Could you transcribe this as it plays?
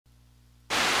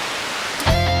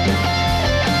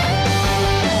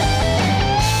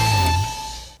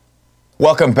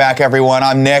Welcome back, everyone.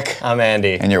 I'm Nick. I'm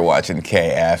Andy. And you're watching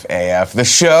KFAF, the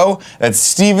show that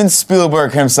Steven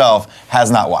Spielberg himself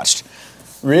has not watched.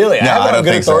 Really? No, I don't have a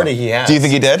good think authority so. he has. Do you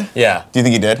think he did? Yeah. Do you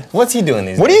think he did? What's he doing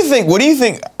these What do days? you think? What do you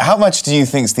think? How much do you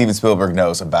think Steven Spielberg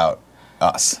knows about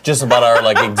us? Just about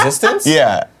our existence?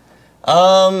 Yeah.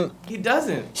 He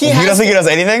doesn't. You don't think he does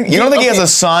anything? You don't think he has a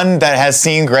son that has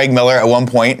seen Greg Miller at one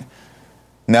point?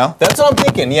 No? That's what I'm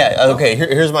thinking. Yeah. Okay.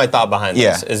 Here's my thought behind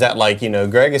this. Yeah. Is that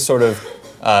Greg is sort of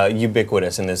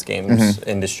ubiquitous in this games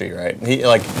industry, right? He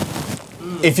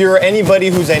if you're anybody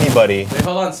who's anybody. Wait,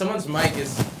 hold on. Someone's mic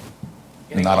is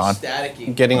getting Not all on.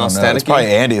 staticky. Getting all It's staticky. probably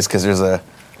Andy's because there's a.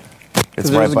 It's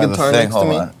there's right a by the guitar thing. next to Hold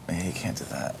me? on. Hey, you can't do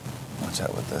that. Watch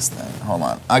out with this thing. Hold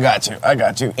on. I got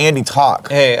you. Andy, talk.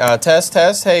 Hey,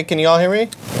 test. Hey, can you all hear me?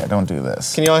 Yeah, don't do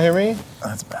this. Can you all hear me?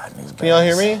 That's bad news. Can you all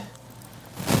hear me?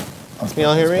 Can you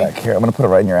all hear me? Back here. I'm gonna put it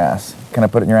right in your ass. Can I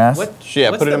put it in your ass? Yeah,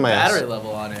 What's put it the in my ass. battery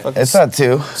level on it? It's not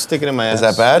 2. Stick it in my ass. Is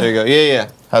that bad? There you go. Yeah.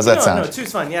 How's that no, sound? No,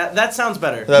 two's fine. Yeah, that sounds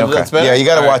better. That's better? Yeah, you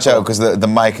gotta All right, watch out cool. because the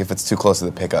mic, if it's too close to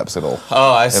the pickups, it'll.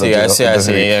 Oh, I see. it'll do- it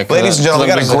doesn't read. Yeah, Ladies and gentlemen,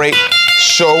 we got a great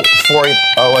show for you.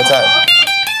 Oh, what's that?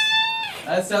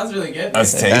 That sounds really good.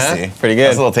 That's tasty. Yeah, pretty good.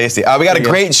 That's a little tasty. We got a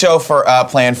great show for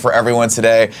planned for everyone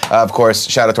today. Of course,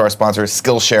 shout out to our sponsor,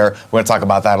 Skillshare. We're going to talk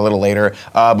about that a little later.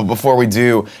 But before we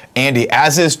do, Andy,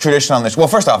 as is tradition on this, well,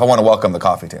 first off, I want to welcome the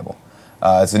coffee table.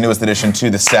 It's the newest addition to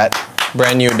the set,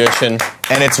 Brand new edition.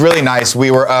 and it's really nice.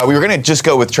 We were going to just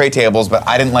go with tray tables, but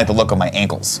I didn't like the look of my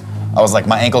ankles. I was like,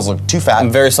 my ankles look too fat. I'm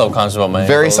very self-conscious about my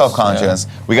Very ankles. self-conscious.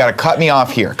 We got to cut me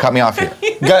off here.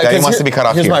 Yeah. Daddy wants to be cut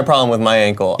off Here's here. my problem with my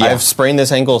ankle. Yeah. I've sprained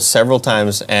this ankle several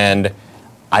times, and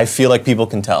I feel like people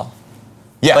can tell.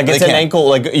 Yeah, Like, they it's an can. ankle,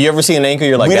 like, you ever see an ankle,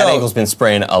 you're like, We that don't- ankle's been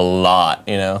sprained a lot,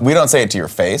 you know? We don't say it to your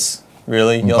face.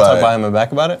 Really? You don't But- talk behind my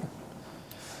back about it?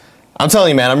 I'm telling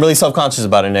you, man, I'm really self-conscious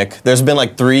about it, Nick. There's been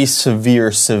like 3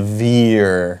 severe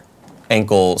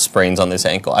ankle sprains on this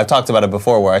ankle. I've talked about it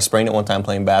before where I sprained it one time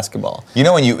playing basketball. You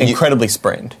know when you Incredibly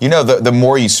sprained. You know, the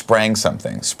more you spring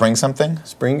something, Springed?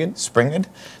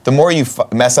 the more you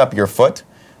mess up your foot,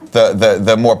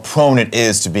 the more prone it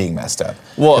is to being messed up.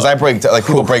 Well- Because I break,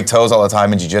 people break toes all the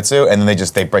time in jiu-jitsu, and then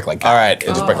they break like that. All right. They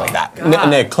just break like that.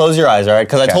 Nick, close your eyes, all right?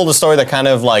 Because I Okay. told a story that kind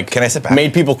of like Can I sit back?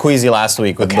 made people queasy last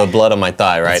week with the blood on my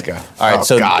thigh, right? Let's go. All right, Oh,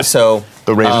 so God. so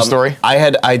The razor story?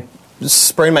 I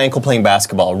sprained my ankle playing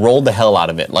basketball, rolled the hell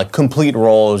out of it, like complete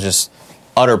roll, just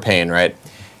utter pain, right?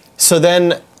 So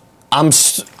then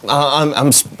what's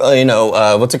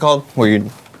it called? Where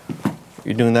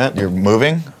you're doing that? You're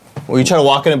moving? Where you try to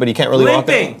walk in it, but you can't really walk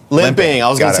in Limping. it. Limping. I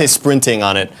was Got gonna say it. sprinting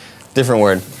on it. Different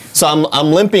word. So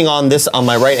I'm limping on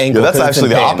my right ankle. Yeah, that's 'cause it's in actually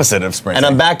the pain. opposite of sprinting. And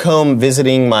I'm back home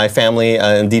visiting my family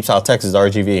in Deep South Texas,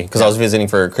 RGV, because I was visiting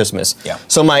for Christmas. Yeah.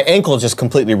 So my ankle just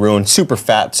completely ruined, super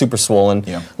fat, super swollen.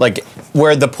 Yeah. Like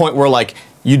where the point where like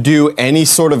you do any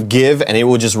sort of give and it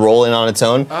will just roll in on its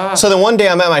own. So then one day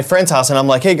I'm at my friend's house and I'm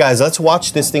like, hey guys, let's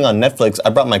watch this thing on Netflix.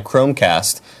 I brought my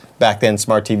Chromecast. Back then,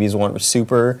 smart TVs weren't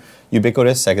super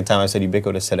ubiquitous. Second time I said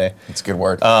ubiquitous today. It's a good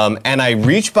word. And I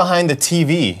reached behind the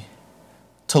TV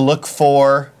to look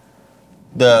for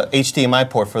the HDMI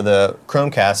port for the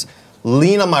Chromecast,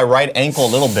 lean on my right ankle a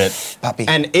little bit, Puppy.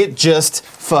 and it just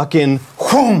fucking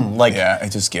whoom, like yeah, it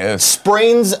just gives.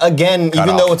 sprains again,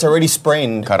 even off. though it's already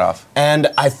sprained. Cut off. And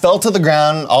I fell to the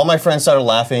ground. All my friends started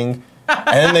laughing, and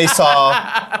then they saw,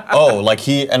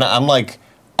 and I'm like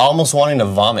almost wanting to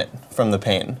vomit from the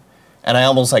pain, and I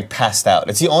almost like passed out.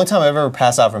 It's the only time I've ever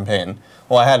passed out from pain.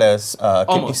 Well, I had a kidney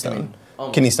Almost, I stone, mean,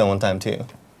 almost. kidney stone one time too.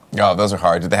 Oh, those are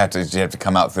hard. Did you have to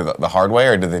come out through the hard way,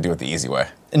 or did they do it the easy way?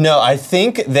 No, I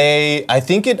think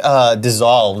it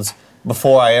dissolved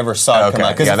before I ever saw it come Okay.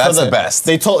 out. 'Cause Yeah, for that's the best.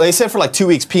 They said for like 2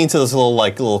 weeks, pee into this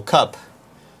little cup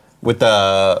with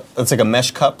it's like a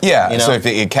mesh cup. Yeah, you know? so if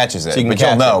it catches it, So you can but you'll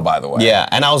catch know, it. by the way. Yeah,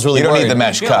 and I was really You don't worried. need the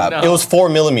mesh You'll cup. know. It was 4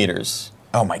 millimeters.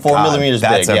 Oh my 4 God. millimeters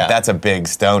that's big, yeah. That's a big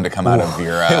stone to come out of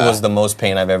your... It was the most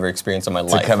pain I've ever experienced in my to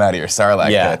life. come out of your Sarlacc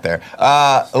Yeah. pit there.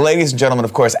 Ladies and gentlemen,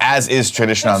 of course, as is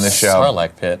tradition on this show.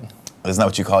 Sarlacc pit. Isn't that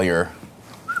what you call your...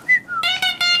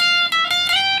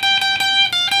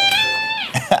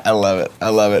 I love it. I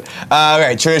love it. All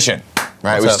right, tradition.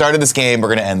 Right, What's we up? started this game. We're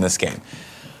going to end this game.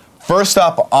 First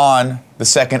up on the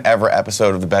second ever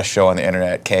episode of the best show on the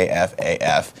internet,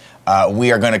 KFAF,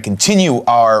 we are going to continue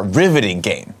our riveting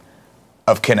game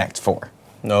of Connect 4.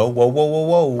 No,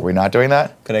 whoa. Are we not doing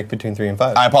that? Connect between 3 and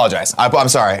 5. I apologize. I'm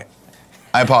sorry.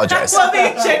 I apologize. Well,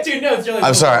 they checked your notes. You're like,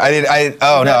 I'm sorry.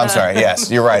 I'm sorry.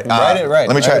 Yes, you're right. Write it right.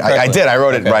 Let me try. Write it I correctly. did. I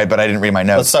wrote it Okay. right, but I didn't read my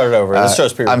notes. Let's start it over. This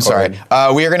show's I'm sorry.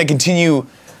 pre-recorded. We are going to continue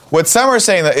what Summer is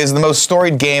saying that is the most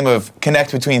storied game of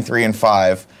Connect between 3 and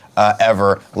 5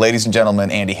 ever. Ladies and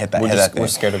gentlemen, Andy, hit that. We're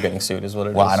scared of getting sued, is what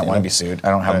it is. Well, I don't want to be sued. I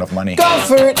don't have enough money. Go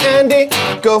for it, Andy.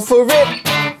 Go for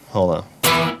it. Hold on.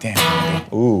 Damn,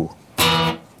 Andy. Ooh.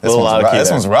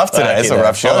 This one's rough today. It's a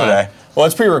rough show today. Well,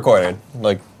 it's pre-recorded.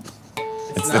 Like,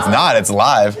 it's not. It's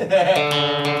live.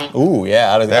 ooh,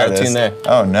 yeah, out of There it tune is. there.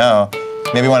 Oh no.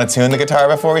 Maybe want to tune the guitar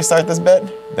before we start this bit?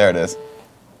 There it is.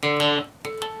 All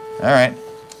right.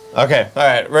 Okay, all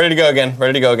right, ready to go again.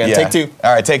 Yeah. Take 2.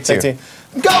 All right, take 2. Take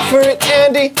 2. Go for it,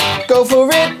 Andy. Go for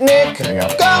it, Nick. There you go.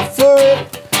 Go for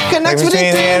it. Connect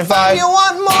between 3 and 5. You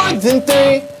want more than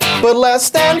 3, but less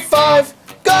than 5.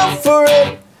 Go for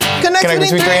it. Connect between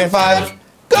 3 and 5.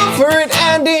 Go for it,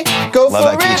 Andy. Go Love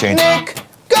for that key it, change. Nick.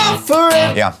 Go for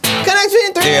it. Yeah. Connect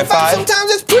between 3 and 5.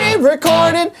 Sometimes it's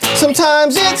pre-recorded.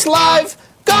 Sometimes it's live.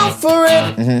 Go for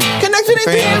it. Connect between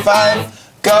 3 and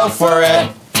 5. Go for it.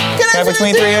 Connect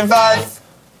Between 3 and 5.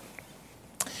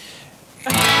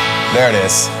 There it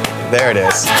is. There it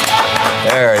is.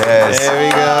 There it is. There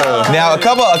we go. Now, a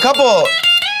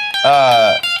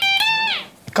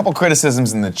couple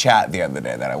criticisms in the chat the other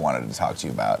day that I wanted to talk to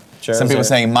you about. Sure, Some people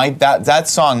saying that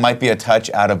song might be a touch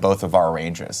out of both of our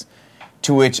ranges.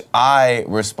 To which I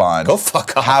respond, Go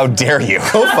fuck off. How dare you? Go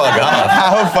fuck off.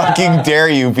 How fucking dare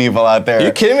you people out there? Are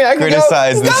you kidding me? I could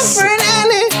criticize go this. for it,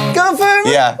 Andy. Go for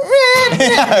it. Yeah.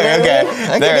 Okay.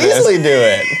 I There could it is. easily do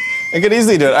it. I could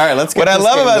easily do it. All right, let's get What I this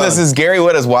love game about going. this is Gary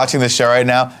Wood is watching the show right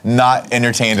now, not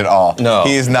entertained at all. No.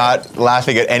 He is not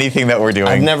laughing at anything that we're doing.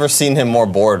 I've never seen him more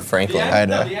bored, frankly. I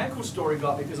know. The ankle story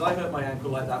got me because I hurt my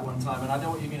ankle like that one time, and I know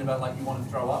what you mean about like you want to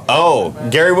throw up. Oh,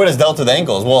 Gary Wood has dealt with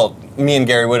ankles. Well, me and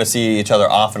Gary Wood see each other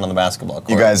often on the basketball court.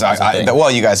 You guys, That's the thing. well,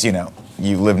 you guys, you know,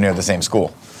 you live near the same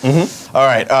school. Mm-hmm. All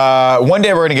right. One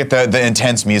day we're gonna get the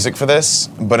intense music for this,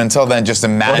 but until then, just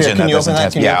imagine can you this open that?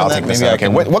 intense. Can you Yeah, open I'll that? take this. Maybe I Okay.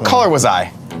 can- What color was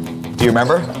I? Do you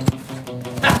remember?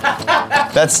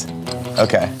 That's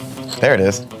okay. There it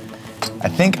is. I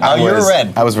think I was. you're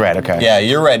red. I was red. Okay. Yeah,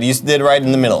 you're right. You did right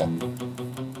in the middle.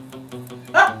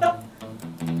 Oh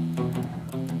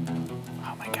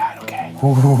my God. Okay.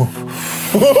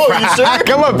 you sure?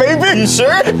 Come on, baby. You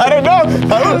sure? I don't know.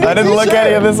 I didn't You look sure?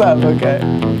 any of this up. Okay.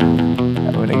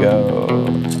 I'm gonna go.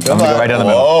 I'm gonna go right down the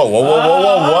middle.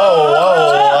 Whoa.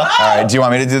 All right. Do you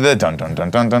want me to do the dun dun dun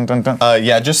dun dun dun dun?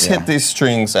 Yeah, just Yeah. hit these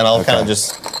strings, and I'll kind of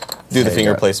just do the There you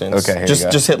finger go. placements. Okay, here you just go.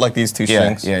 just hit like these 2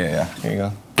 Yeah. strings. Yeah. Here you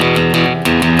go.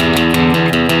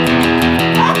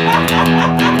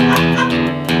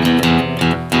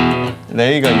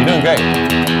 There you go. You're doing great.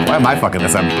 Why am I fucking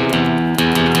this up? You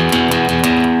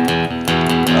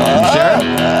sure?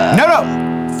 No.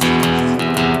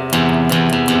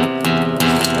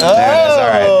 There it is. All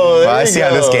right. Well, I see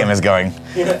how this game is going.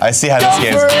 I see how this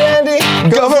game Go for is. it, Andy.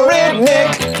 Go for it,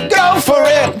 Nick. Go for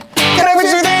it. Connect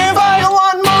between 3 and 5. I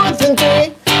want more than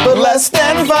 3, but less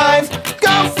than 5.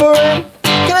 Go for it.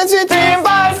 Connect between 3 and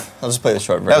 5. I'll just play the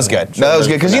short version. That was good. No, that was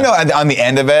good because you know on the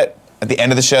end of it, at the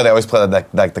end of the show, they always play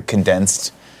like the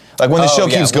condensed. Like when the show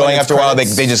yeah, keeps when going it's after a while,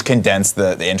 credits. they just condense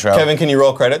the intro. Kevin, can you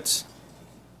roll credits?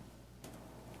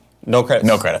 No credits.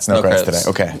 No credits today.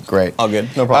 Okay, great. All good.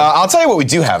 No problem. I'll tell you what we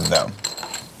do have though.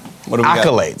 What do we got?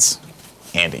 Accolades.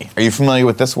 Andy, are you familiar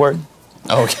with this word?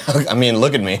 Okay. I mean,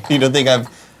 look at me. You don't think I've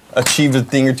achieved a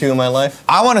thing or two in my life?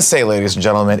 I want to say, ladies and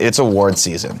gentlemen, it's award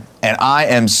season, and I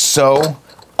am so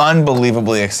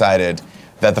unbelievably excited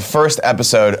that the first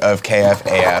episode of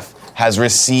KFAF has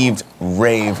received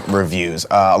rave reviews.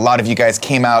 A lot of you guys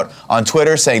came out on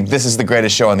Twitter saying this is the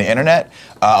greatest show on the internet.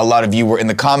 A lot of you were in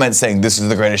the comments saying this is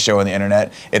the greatest show on the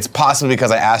internet. It's possibly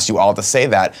because I asked you all to say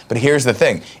that, but here's the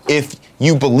thing. If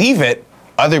you believe it,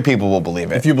 other people will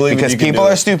believe it. If you believe it, because you can people do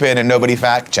are it. stupid and nobody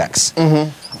fact checks.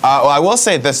 Well, I will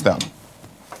say this though.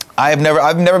 I've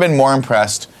never been more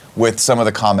impressed with some of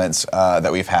the comments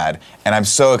that we've had, and I'm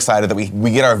so excited that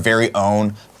we get our very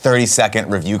own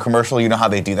 30-second review commercial. You know how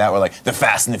they do that? We're like, the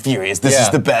Fast and the Furious. This is Yeah.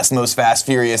 the best, most Fast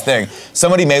Furious thing.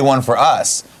 Somebody made one for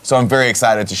us, so I'm very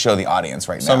excited to show the audience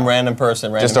right now. Some random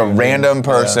person. Just a human being. random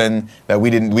person that we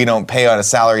don't pay on a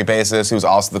salary basis, who's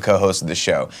also the co-host of the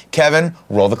show. Kevin,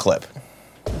 roll the clip.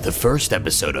 The first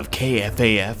episode of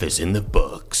KFAF is in the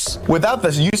books, Without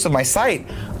the use of my sight,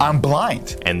 I'm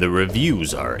blind. and the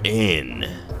reviews are in.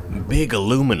 Big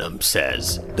Aluminum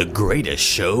says, the greatest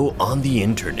show on the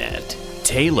internet.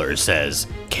 Taylor says,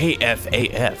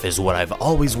 KFAF is what I've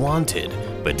always wanted,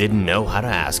 but didn't know how to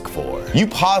ask for. You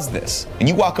pause this, and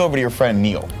you walk over to your friend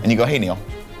Neil, and you go, hey Neil,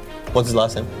 What's his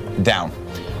last name? down.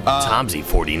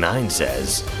 Tomsy49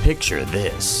 says, picture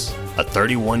this. A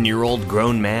 31-year-old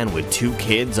grown man with 2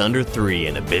 kids under 3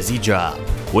 and a busy job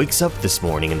wakes up this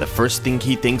morning and the first thing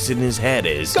he thinks in his head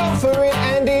is, Go for it,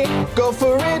 Andy. Go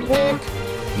for it, Nick.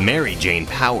 Mary Jane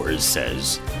Powers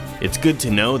says, "It's good to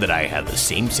know that I have the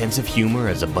same sense of humor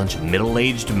as a bunch of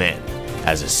middle-aged men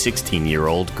as a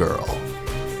 16-year-old girl."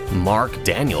 Mark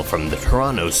Daniel from the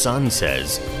Toronto Sun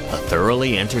says, "A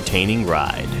thoroughly entertaining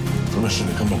ride." Permission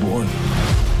to come aboard.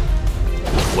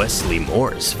 Wesley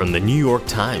Morris from the New York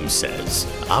Times says,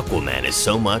 "Aquaman is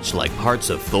so much like parts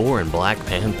of Thor and Black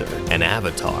Panther and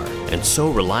Avatar, and so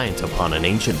reliant upon an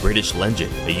ancient British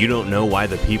legend that you don't know why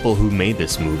the people who made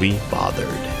this movie bothered."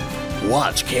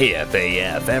 Watch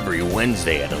KFAF every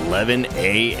Wednesday at 11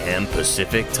 a.m.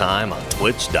 Pacific Time on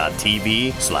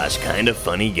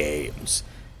twitch.tv/kindafunnygames.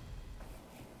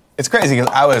 It's crazy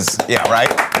because I was, right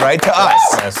to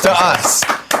us,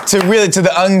 to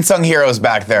the unsung heroes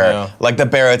back there, Yeah. like the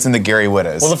Barretts and the Gary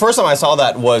Whittas. Well, the first time I saw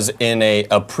that was in a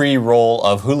pre-roll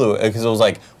of Hulu because it was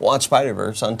like watch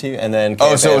Spider-Verse on TV, and then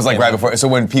so it was like right before. So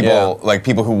when people Yeah. like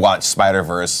people who watch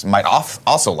Spider-Verse might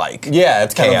also like. Yeah,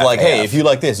 it's kind of like, hey, KFAF. if you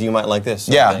like this, you might like this.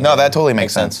 sort of Yeah, thing. no, that totally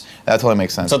makes sense. That totally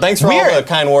makes sense. So thanks for all the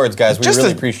kind words, guys. We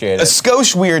really appreciate A it.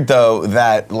 skosh weird though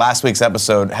that last week's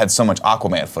episode had so much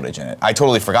Aquaman footage in it. I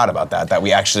totally forgot about that. That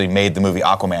we actually made the movie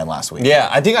Aquaman last week. Yeah,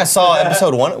 I think I saw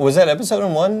episode 1. Was that episode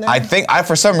 1? I think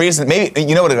for some reason, maybe,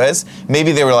 you know what it is?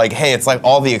 Maybe they were like, hey, it's like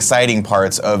all the exciting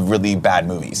parts of really bad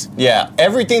movies. Yeah,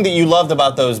 everything that you loved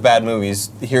about those bad movies,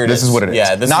 here it is. This is what it is.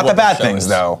 Yeah, this Not is what the bad show things, is.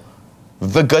 though.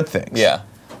 The good things. Yeah.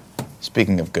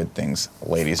 Speaking of good things,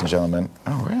 ladies and gentlemen.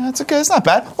 Oh, yeah, that's okay. It's not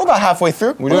bad. We're about halfway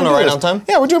through. We're doing all right this. on time?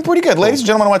 Yeah, we're doing pretty good. Ladies and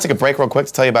gentlemen, I want to take a break real quick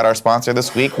to tell you about our sponsor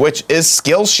this week, which is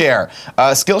Skillshare.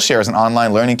 Skillshare is an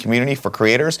online learning community for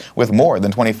creators with more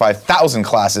than 25,000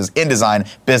 classes in design,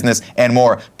 business, and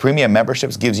more. Premium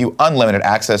memberships gives you unlimited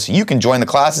access so you can join the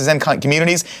classes and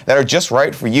communities that are just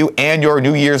right for you and your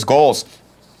New Year's goals.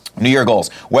 New Year goals.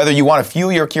 Whether you want to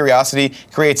fuel your curiosity,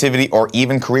 creativity, or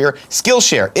even career,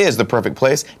 Skillshare is the perfect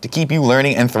place to keep you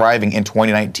learning and thriving in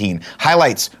 2019.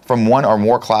 Highlights from one or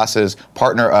more classes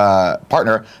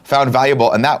partner found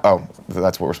valuable, and that's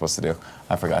what we're supposed to do.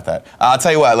 I forgot that. I'll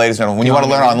tell you what, ladies and gentlemen, when you want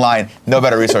to learn online, no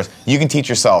better resource. You can teach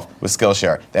yourself with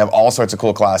Skillshare. They have all sorts of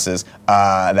cool classes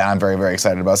that I'm very, very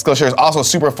excited about. Skillshare is also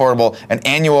super affordable. An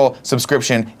annual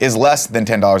subscription is less than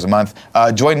 $10 a month.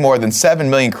 Join more than 7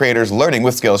 million creators learning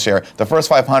with Skillshare. The first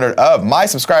 500 of my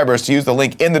subscribers to use the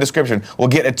link in the description will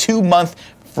get a 2-month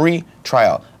free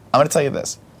trial. I'm going to tell you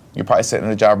this. You're probably sitting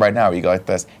in a job right now where you go like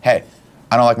this. Hey,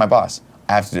 I don't like my boss.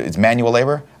 It's manual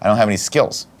labor. I don't have any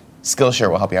skills. Skillshare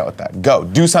will help you out with that. Go,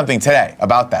 do something today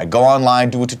about that. Go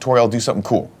online, do a tutorial, do something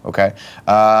cool, okay?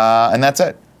 And that's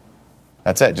it.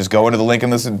 That's it. Just go into the link in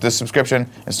this subscription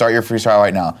and start your free trial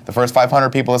right now. The first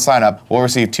 500 people that sign up will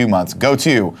receive 2 months. Go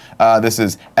to, this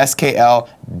is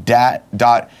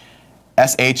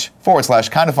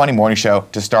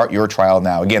skl.sh/kindafunnymorningshow to start your trial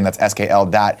now. Again, that's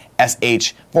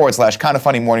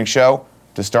skl.sh/kindafunnymorningshow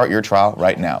to start your trial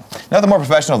right now. Nothing more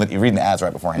professional than reading the ads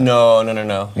right beforehand. No.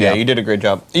 Yeah, Yeah. you did a great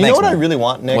job. You Thanks, know what man. I really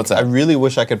want, Nick? What's that? I really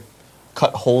wish I could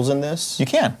cut holes in this. You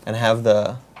can. And have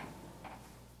the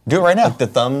Do it right now. the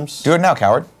thumbs. Do it now,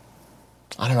 coward.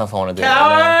 I don't know if I want to do it.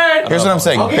 Coward! Right now. Here's what I'm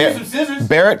saying. I'll give you some scissors.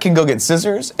 Barrett can go get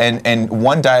scissors and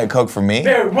 1 Diet Coke for me.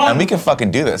 Barrett, run. And we can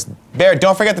fucking do this. Barrett,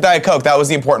 don't forget the Diet Coke. That was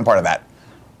the important part of that.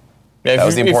 Yeah, That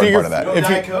was the important part of that. No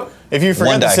Diet Coke? If you One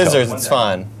forget the Diet Coke. scissors, One it's Diet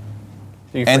fine.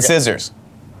 If you And forget- scissors.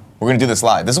 We're going to do this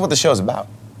live. This is what the show's about.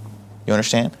 You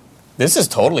understand? This is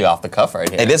totally off the cuff right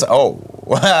here. It is. Oh.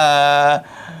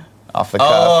 Off the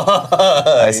cuff.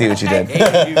 I see what you did.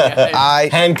 Hey, you guys. I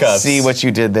Handcuffs. see what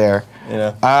you did there. You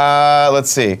know.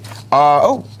 Let's see.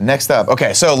 Next up.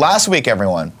 Okay, so last week,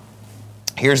 everyone,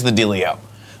 here's the dealio.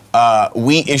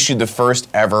 We issued the first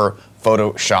ever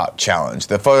Photoshop challenge.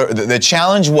 The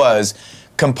challenge was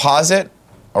composite,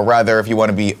 or rather, if you want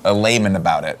to be a layman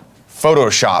about it,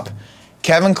 Photoshop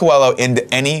Kevin Coelho into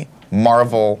any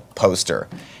Marvel poster.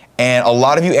 And a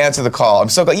lot of you answer the call. I'm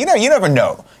so glad. You never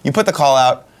know. You put the call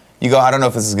out, you go, I don't know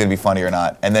if this is going to be funny or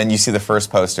not. And then you see the first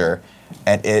poster,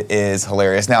 and it is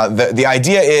hilarious. Now, the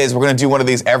idea is we're going to do one of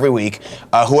these every week.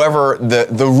 Whoever the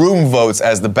room votes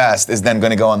as the best is then going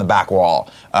to go on the back wall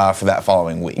for that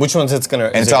following week. Which one's it's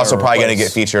gonna? And it's also probably going to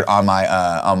get featured on my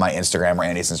Instagram or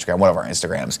Andy's Instagram, one of our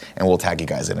Instagrams, and we'll tag you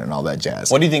guys in it and all that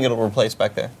jazz. What do you think it'll replace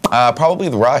back there? Probably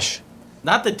The Rush.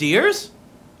 Not the deers?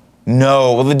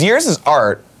 No, well, The Deers is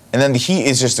art, and then The Heat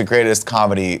is just the greatest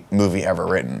comedy movie ever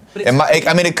written. But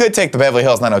it's- It could take the Beverly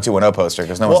Hills 90210 poster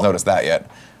because no one's noticed that yet.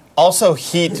 Also,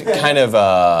 Heat kind of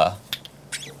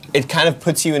it kind of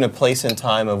puts you in a place in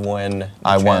time of when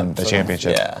I won the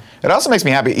championship. Yeah. It also makes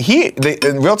me happy.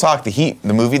 In real talk, the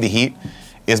movie The Heat,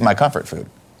 is my comfort food.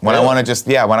 When I want to just,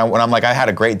 when I'm like, I had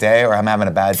a great day or I'm having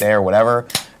a bad day or whatever,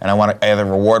 and I want to either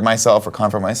reward myself or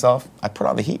comfort myself, I put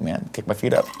on The Heat, man. Kick my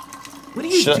feet up. What are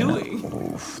you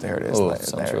doing? Oof, there it is. Ooh, there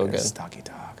sounds it real is. good. Doggy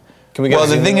dog. Can we get Well,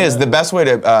 the thing is, the best way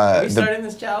to... Are we starting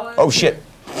this challenge? Oh, shit.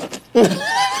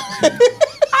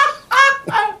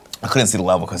 I couldn't see the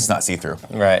level because it's not see-through.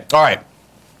 Right. All right.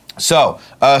 So,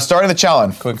 starting the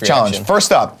challenge. Quick reaction.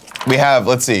 First up, we have,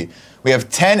 let's see, we have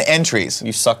 10 entries.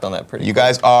 You sucked on that pretty You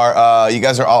quick.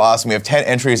 guys are all awesome. We have 10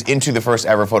 entries into the first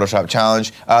ever Photoshop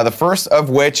challenge. The first of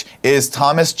which is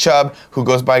Thomas Chubb, who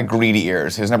goes by Greedy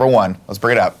Ears. Here's number 1. Let's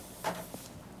bring it up.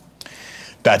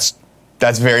 That's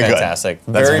very Fantastic.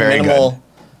 good. That's very minimal. good.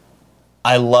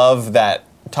 I love that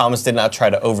Thomas did not try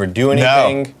to overdo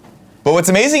anything. No. But what's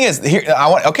amazing is here.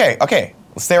 Okay.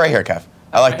 Let's stay right here, Kev.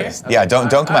 I like Right this. here? Yeah, Okay, don't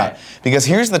come all out right. because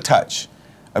here's the touch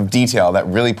of detail that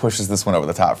really pushes this one over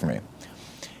the top for me.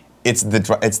 It's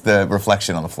the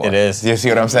reflection on the floor. It is. Do you see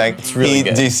what I'm saying? It's really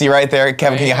good. Do you see right there,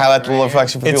 Kevin? Can you highlight the little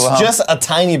reflection for It's people at home? just a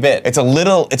tiny bit. It's a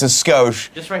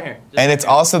skosh. Just right here. Just And right it's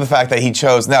here. also the fact that he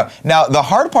chose now the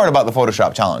hard part about the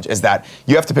Photoshop challenge is that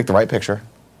you have to pick the right picture.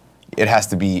 It has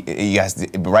to be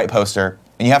the right poster,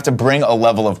 and you have to bring a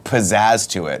level of pizzazz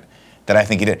to it that I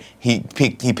think he did. He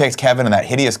picked Kevin in that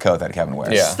hideous coat that Kevin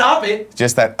wears. Yeah. Stop it.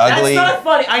 Just that ugly That's not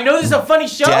funny. I know this is a funny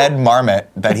show. dead marmot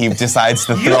that he decides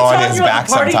to You throw on talking his about back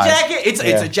the party sometimes. jacket? It's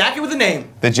a jacket with a name.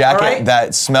 The jacket all right?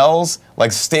 that smells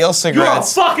like stale You're a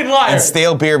cigarettes fucking liar. and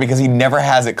stale beer because he never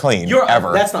has it clean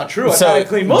ever. That's not true. I've So, had it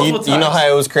cleaned multiple times. you know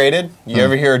how it was created? You Hmm.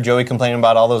 ever hear Joey complaining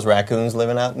about all those raccoons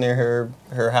living out near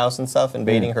her house and stuff,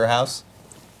 invading her house?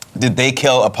 Did they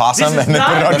kill a possum This is and then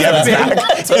put it not on Kevin's a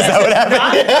back? Is that what happened?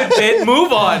 Not a good bit.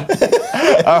 Move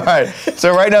on. All right.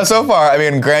 So right now, so far, I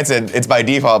mean, granted, it's by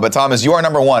default, but Thomas, you are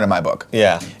number 1 in my book.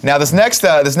 Yeah. Now, this next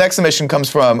submission comes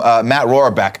from Matt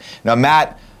Rohrbeck. Now,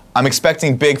 Matt, I'm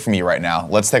expecting big from you right now.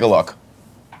 Let's take a look.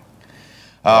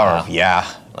 Oh,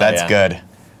 yeah. That's yeah. good.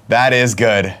 That is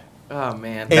good. Oh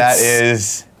man. That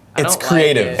is... I It's don't like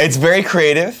creative. it. It's very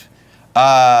creative.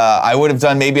 I would have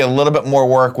done maybe a little bit more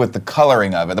work with the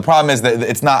coloring of it. The problem is that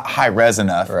it's not high res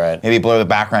enough. Right. Maybe blur the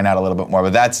background out a little bit more,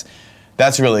 but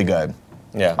that's really good.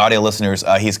 Yeah. Audio listeners,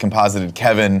 he's composited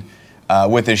Kevin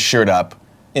with his shirt up,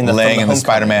 In the- laying from in the the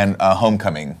Spider-Man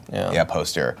Homecoming Yeah.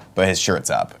 poster, but his shirt's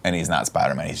up, and he's not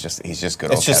Spider-Man. He's just good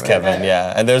old It's just Kevin,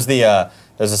 yeah. And there's a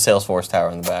Salesforce tower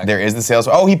in the back. There is the sales.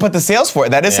 Oh, he put the Salesforce.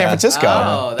 That is San Yeah. Francisco.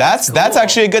 Oh, that's cool.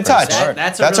 actually a good touch.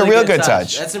 That's a really real good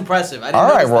touch. That's impressive. I didn't All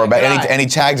right, notice that. Rohrbeck, Good and he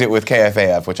tagged it with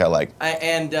KFAF, which I like.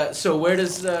 So where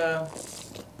does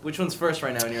which one's first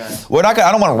right now in your eyes? We're not gonna,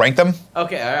 I don't want to rank them.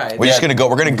 Okay, all right. We're just gonna go.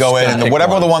 We're gonna go in, gonna and pick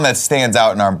whatever one. the one that stands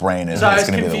out in our brain is, So I is was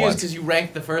gonna be the confused one. because you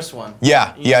ranked the first one.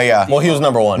 Yeah. Well, he was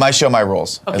number 1. My show, my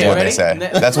rules, is Okay, what ready? they say. Ne-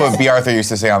 That's what B. Arthur used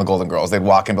to say on the Golden Girls. They'd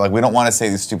walk in and be like, we don't want to say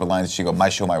these stupid lines. She'd go, my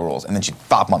show, my rules. And then she'd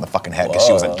thop him on the fucking head because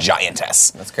she was a Whoa.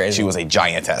 giantess. That's crazy. She was a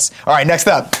giantess. All right, next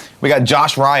up, we got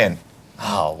Josh Ryan.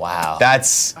 Oh, wow.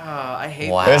 That's, I hate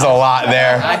Wow. there's a lot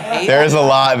there. I hate There's that. a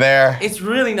lot there. It's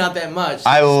really not that much.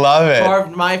 I love it.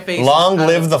 Carved my face. Long out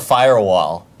live of- the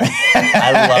firewall.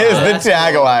 I love Is it. the That's cool.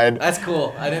 tagline. That's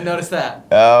cool. I didn't notice that.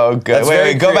 Oh, good. That's Wait,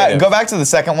 very go back. creative. Go back to the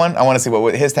second one. I want to see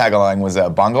what his tagline was.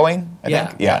 Bongoing, I Yeah.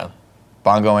 think. Yeah.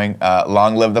 Bongoing.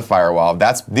 Long live the firewall.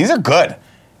 These are good.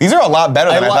 These are a lot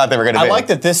better than I thought they were going to be. I like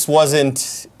that this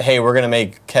wasn't, hey, we're going to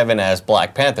make Kevin as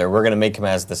Black Panther. We're going to make him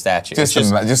as the statue. Just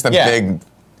It's a yeah, big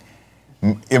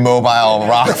immobile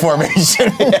rock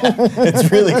formation.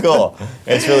 It's really cool.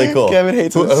 It's really cool. Kevin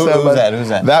hates Who, this so who's much. that? Who's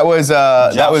that?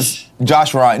 That was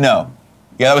Josh Ryan. No.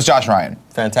 Yeah, that was Josh Ryan.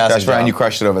 Fantastic Josh Ryan, job. you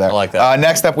crushed it over there. I like that.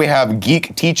 Next up, we have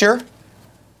Geek Teacher.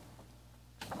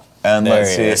 And There let's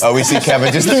he see. is. Oh, we see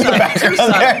Kevin just in the background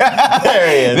there. There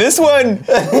he is. This one,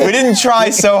 we didn't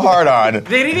try so hard on.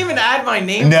 They didn't even add my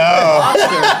name. No. To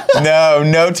the roster.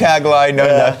 No tagline, no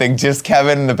nothing. Just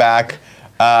Kevin in the back.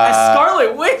 As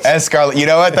Scarlet Witch. As Scarlet. You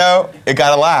know what, though? It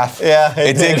got a laugh. Yeah,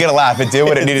 It did get a laugh. It did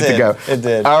what it needed to did. go. It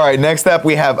did. All right, next up,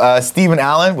 we have Stephen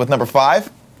Allen with number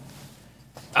 5.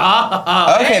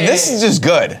 Okay, this is just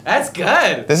good. That's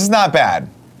good. This is not bad.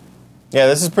 Yeah,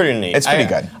 this is pretty neat. It's pretty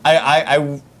good.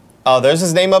 Oh, there's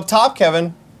his name up top,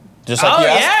 Kevin. Just like Oh, you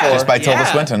asked yeah. for. Just by Tilda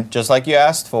Yeah. Swinton. Just like you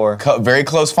asked for. Very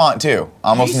close font, too.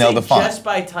 Almost Did you nailed say the font. Just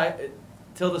by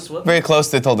Tilda Swinton. Very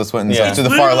close to Tilda Swinton's. Yeah. It's to the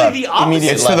Literally far left. The opposite.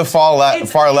 Immediate It's to the far left,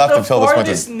 It's far left the of Tilda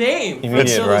farthest Swinton. name from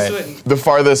Immediate Tilda right. Swinton. The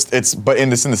farthest, it's in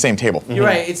the same table. You're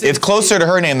right. It's closer to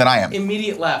her name than I am.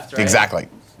 Immediate left, right? Exactly.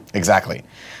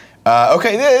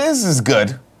 Okay, this is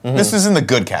good. This is in the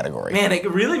good category. Man, it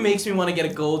really makes me want to get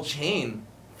a gold chain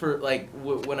for like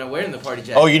when I'm wearing the party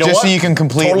jacket. Oh, you know Just what? so you can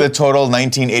complete the total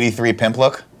 1983 pimp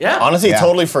look? yeah. Honestly, Yeah.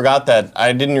 totally forgot that.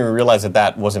 I didn't even realize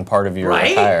that wasn't part of your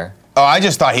Right? attire. Oh, I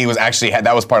just thought he was actually,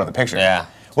 that was part of the picture. Yeah.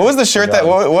 What was the shirt that,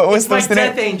 what was It's my the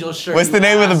Death name? Angel shirt. What's the you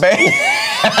name of the asshole. band?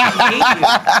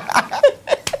 I hate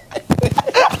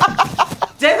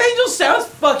you. Death Angel sounds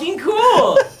fucking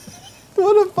cool.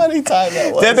 What a funny time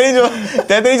that was.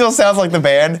 Death Angel sounds like the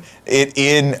band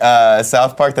in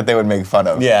South Park that they would make fun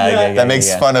of. Yeah. That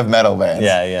makes fun of metal bands.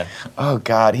 Yeah. Oh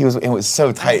God, it was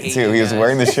so tight hate too. you He was guys.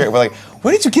 wearing the shirt. We're like,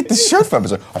 where did you get this shirt from?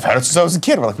 He's like, I've had it since I was a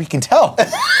kid. We're like, we can tell.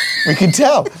 We can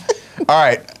tell. All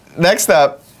right, next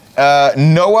up,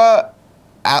 Noah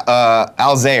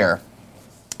Alzair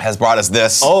has brought us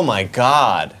this. Oh my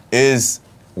God.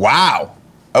 Wow.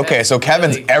 Okay, so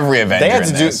Kevin's really- every Avenger. They had to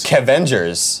in do this.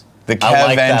 Kevengers. The I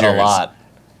like that a Kevengers. lot.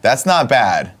 That's not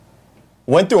bad.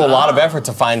 Went through a lot of effort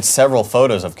to find several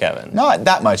photos of Kevin. Not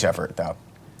that much effort though.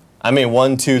 I mean,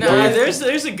 1, 2, 3. No,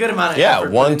 there's a good amount of Yeah,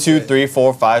 effort 1, put 2, into it. 3,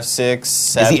 4, 5, 6,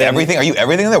 7. Is he everything? Are you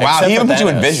everything in there? Wow, Except he even for put you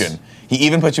in Thanos. Vision. He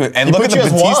even put you in. And He look at put the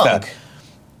you as Batista. Wong.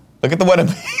 Look at the one.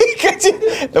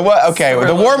 The what? Okay, with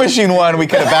the War Machine one, we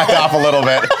could have backed off a little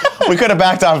bit. We could have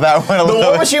backed off that one a The little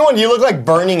War bit. Machine one, you look like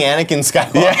burning Anakin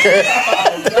Skywalker.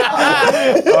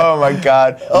 Oh my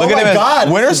God! Oh Look at my him as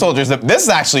God. Winter Soldiers. This is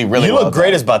actually really. You well look great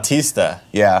done. as Batista.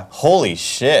 Yeah, Holy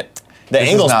shit. The This is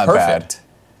angle's not perfect.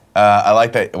 bad. I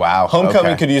like that. Wow.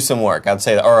 Homecoming okay. could use some work, I'd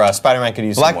say that. Or Spider-Man could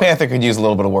use Black some work. Panther could use a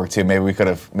little bit of work too. Maybe we could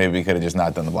have just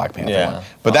not done the Black Panther Yeah. one.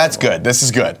 But that's good. This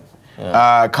is good.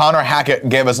 Connor Hackett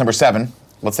gave us number 7.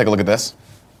 Let's take a look at this.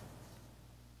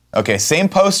 Okay, same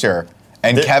poster,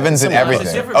 and Kevin's in it's a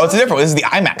everything. different Oh, it's a poster. different. This is the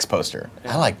IMAX poster.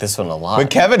 I like this one a lot.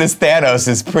 But Kevin as Thanos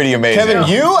is pretty amazing. Kevin,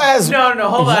 you as... No,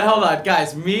 hold on,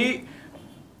 guys. Me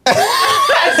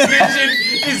as Vision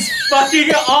is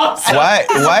fucking awesome.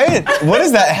 Why? What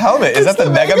is that helmet? Is that the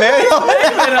Mega Man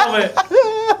helmet?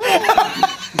 Helmet.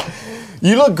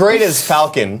 You look great as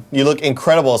Falcon. You look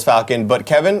incredible as Falcon. But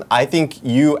Kevin, I think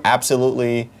you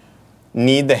absolutely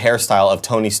need the hairstyle of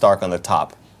Tony Stark on the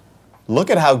top.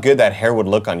 Look at how good that hair would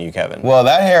look on you, Kevin. Well,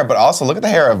 that hair, but also look at the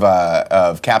hair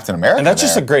of Captain America. And that's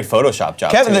just a there. great Photoshop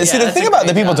job. Kevin, too. see, the that's thing a about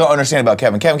that great people job. don't understand about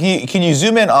Kevin. Kevin, can you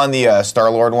zoom in on the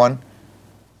Star-Lord one?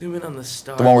 Zoom in on the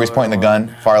star. The one where he's pointing the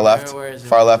gun, far left, Where is it?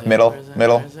 far left, middle, Where is it?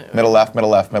 middle, Where is it? middle left,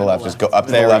 middle left, middle left. Just go up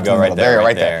to There the we left. go, and the right middle. there, There, right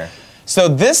right there. So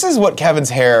this is what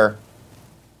Kevin's hair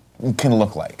can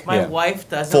look like, My Yeah. wife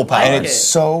doesn't Full power. like and it. it's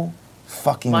so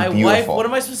fucking My wife. beautiful. What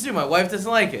am I supposed to do? My wife doesn't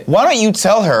like it. Why don't you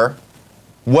tell her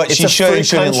what It's she a should free and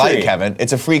shouldn't country. like, Kevin?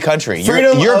 It's a free country.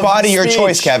 Freedom Your of body, your speech.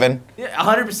 choice, Kevin. Yeah,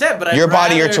 100%. But Your I'd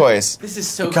body, your rather- choice. This is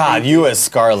so. God, creepy. you as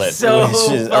Scarlet. So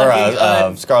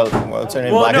fucking Scarlet, what's her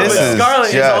name? Well, Black no, This but is Scarlet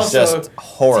is just- also just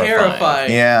horrifying.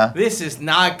 terrifying. Yeah. This is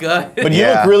not good. But you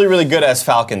Yeah. look really, really good as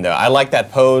Falcon, though. I like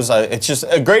that pose. It's just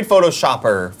a great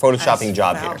photoshopping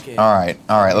job here. All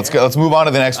right. Let's go. Let's move on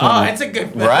to the next Oh, one. it's a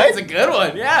good. Right? It's a good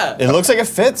one. Yeah. It looks like it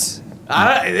fits.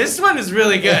 This one is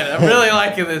really good. I'm really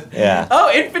liking this. Yeah.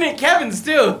 Oh, Infinite Kevin's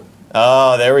too.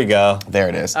 Oh, there we go. There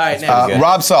it is. All right, now. good.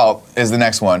 Rob Salt is the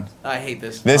next one. I hate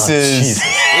this. This is. Jesus.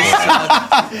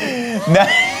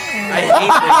 I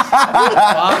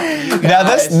hate this. Fuck you Now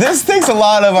guys. this takes a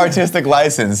lot of artistic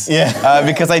license. Yeah.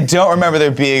 Because I don't remember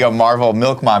there being a Marvel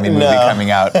Milk Mommy movie No.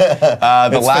 coming out. The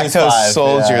It's Phase Lactose 5,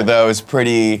 Soldier yeah. though is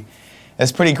pretty.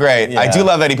 It's pretty great. I Yeah. do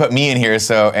love that he put me in here.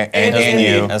 So and Andy.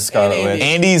 you. As Scarlet And Witch.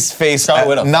 Andy's face Scarlet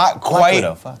Widow. not Black quite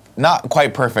Widow, fuck. not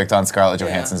quite perfect on Scarlett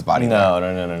Johansson's body. No,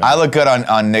 though. no. I look good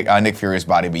on Nick Fury's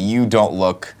body, but you don't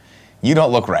look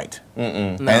right.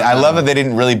 And I love that they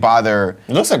didn't really bother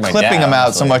It looks like my clipping dad, him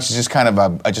out so honestly. much as just kind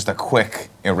of just a quick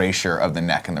erasure of the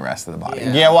neck and the rest of the body.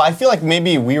 Yeah. Yeah, well, I feel like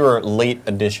maybe we were late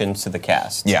additions to the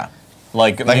cast. Yeah.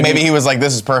 Like Maybe he was like,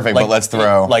 this is perfect, but let's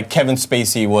throw. Like Kevin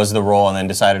Spacey was the role and then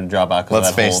decided to drop out because let's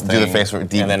of that whole do the thing. face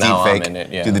deep and then now fake. I'm in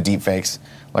it, yeah. Do the deep fakes.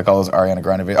 Like all those Ariana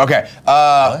Grande videos. Okay.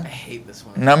 I hate this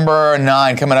one. Number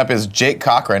 9 coming up is Jake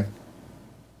Cochran.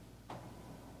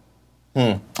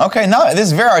 Okay, no, this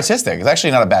is very artistic. It's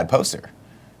actually not a bad poster.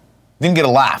 Didn't get a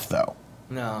laugh though.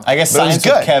 No. I guess But it was Science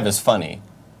with good. Kev is funny.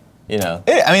 You know.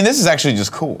 I mean, this is actually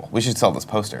just cool. We should sell this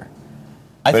poster.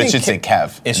 I But it think should say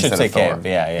Kev. It should instead say of Thor. Kev.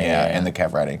 Yeah. in the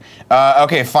Kev writing.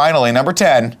 Okay, finally, number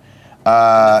 10.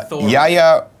 Thor.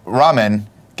 Yaya Raman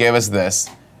gave us this.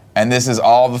 And this is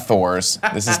all the Thors.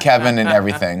 This is Kevin and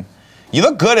everything. You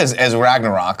look good as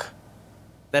Ragnarok.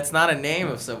 That's not a name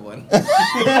of someone. Look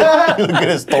at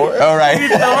his Thor. All right.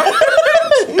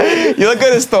 You look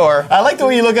good as Thor. I like the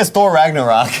way you look as Thor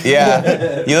Ragnarok.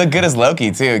 Yeah. You look good as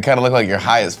Loki, too. You kind of look like you're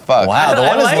high as fuck. Wow, the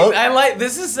one is Loki. I like.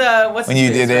 This is whose When you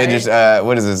face, did right? Idris,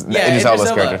 what is this? Yeah, Idris Idris Elba's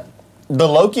Elba. character. The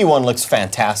Loki one looks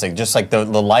fantastic. Just like the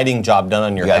lighting job done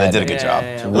on your Yeah, head. they did a good job.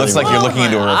 yeah. Looks like you're Oh, looking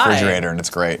into a my refrigerator, and it's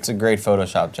great. It's a great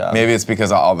Photoshop job. Maybe it's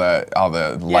because of all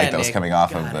the light that was Nick, coming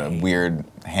off of God, the I hate weird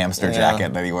hamster Yeah.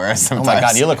 jacket that he wears Oh sometimes. my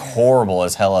god, you look horrible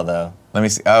as hella though. Let me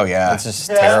see. Oh yeah. It's just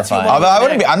Yeah, that's too terrifying. long. Although I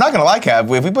wouldn't be. I'm not gonna lie,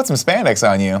 Kev. If we put some spandex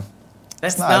on you,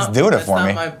 That's it's doing it for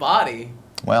me. That's not my body.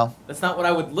 well, That's not what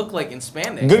I would look like in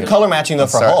spandex. Good color matching though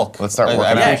for Hulk. Let's start I- working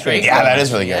I on Yeah, it. appreciate great. it. Yeah, that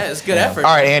is really good. Yeah, it's good effort.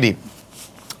 All right, Andy.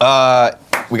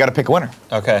 We got to pick a winner.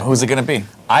 Okay. Who's it gonna be?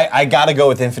 I gotta go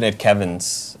with Infinite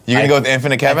Kevin's. You're gonna go with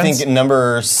Infinite Kevin's? I think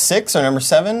number 6 or number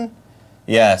 7.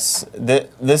 Yes,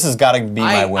 this has got to be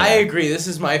my winner. I agree. This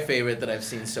is my favorite that I've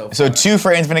seen so far. So 2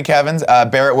 for Infinite Kevin's.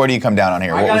 Barrett, where do you come down on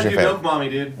here? I What was gotta your do favorite? Milk Mommy,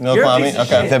 dude. Milk You're a Mommy. piece of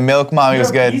Okay, shit. The Milk Mommy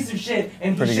was You're a good. piece of shit,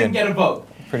 and Pretty you shouldn't good. get a vote.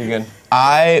 pretty good.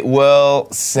 I will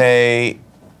say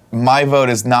my vote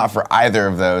is not for either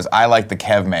of those. I like the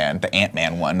Kevman, the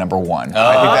Ant-Man one, number 1.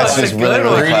 I think that's that's just a really, good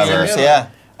really one. clever. Greedy Years. Yeah.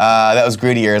 That was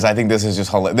Greedy Years. I think this is just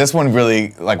hilarious. This one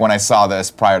really, like when I saw this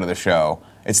prior to the show,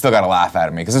 it still got a laugh out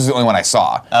of me because this is the only one I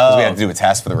saw. Because we had to do a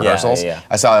test for the rehearsals. yeah.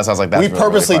 I saw this, I was like, that's We really,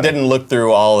 purposely really funny. didn't look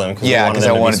through all of them because Yeah, because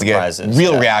I wanted to get surprises.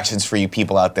 real Yeah. reactions for you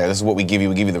people out there. This is what we give you.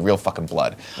 We give you the real fucking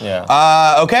blood. Yeah.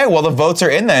 Okay, well, the votes are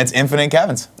in then. It's Infinite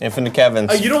Kevin's. Infinite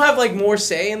Kevin's. You don't have like more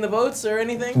say in the votes or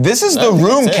anything? This is No, the I think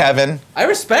room, that's it. Kevin. I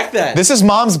respect that. This is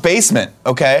Mom's basement,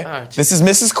 okay? Oh, geez. This is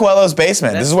Mrs. Coelho's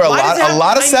basement. This is where a Why does it lot, have- a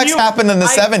lot of I sex knew- happened in the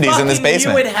 70s in this I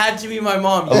basement. knew it had to be my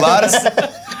mom. A lot of.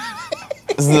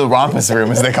 This is the rompus room,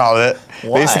 as they call it. They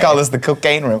used to Why? call this the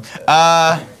cocaine room.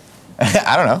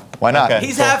 I don't know. Why not? Okay.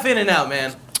 He's half in and out,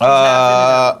 man. He's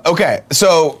half Okay,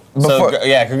 so before.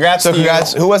 yeah, congrats. So to you.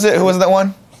 congrats. Who was it? Who was that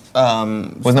one?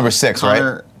 Was number 6,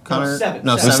 right? Connor. Seven.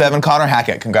 No, So 7, Connor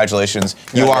Hackett. Congratulations.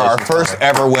 You are our first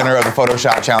ever winner of the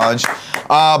Photoshop Challenge.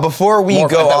 Before we More,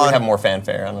 go I thought on. we'd have more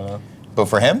fanfare. I don't know. But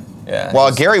for him? Yeah, Well,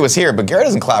 he's- Gary was here, but Gary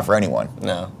doesn't clap for anyone.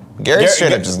 No. Gary Gary-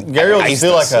 straight up just. Gary will iced just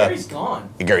feel us. like a- Gary's gone.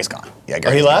 Gary's gone. Yeah, he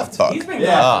Gary's left? gone. Fuck. He's been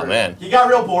Yeah. gone. Oh man. He got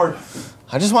real bored.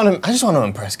 I just want to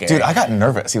impress Gary. Dude, I got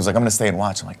nervous. He was like, I'm gonna stay and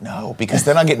watch. I'm like, no, because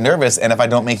then I get nervous, and if I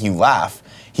don't make you laugh,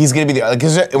 he's gonna be the.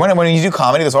 Because when you do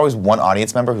comedy, there's always one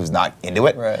audience member who's not into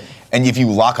it. Right. And if you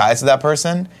lock eyes with that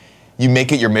person, you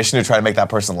make it your mission to try to make that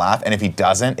person laugh, and if he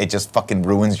doesn't, it just fucking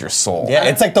ruins your soul. Yeah,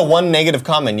 it's like the one negative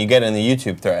comment you get in the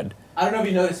YouTube thread. I don't know if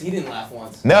you noticed, he didn't laugh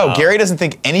once. No, Gary doesn't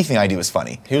think anything I do is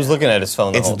funny. He was looking at his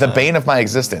phone. It's whole the time. bane of my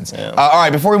existence. Yeah. All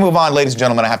right, before we move on, ladies and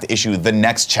gentlemen, I have to issue the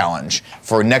next challenge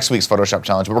for next week's Photoshop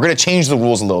challenge. But we're going to change the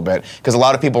rules a little bit because a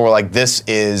lot of people were like, this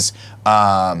is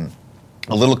a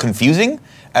little confusing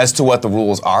as to what the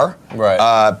rules are.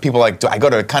 Right. People like, do I go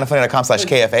to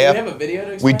kindoffunny.com/KFAF? Do we have a video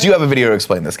to explain? We do have a video to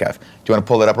explain this, Kev. Do you want to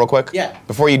pull it up real quick? Yeah.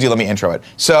 Before you do, let me intro it.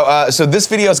 So this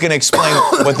video is going to explain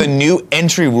what the new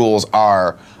entry rules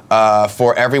are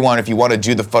for everyone. If you want to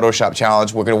do the Photoshop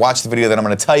challenge, we're going to watch the video, then I'm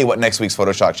going to tell you what next week's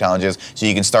Photoshop challenge is, so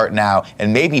you can start now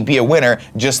and maybe be a winner,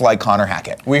 just like Connor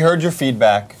Hackett. We heard your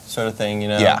feedback, sort of thing, you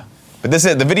know. Yeah. But this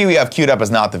is the video we have queued up is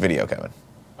not the video, Kevin.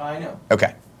 I know.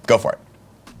 Okay, go for it.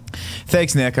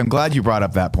 Thanks, Nick. I'm glad you brought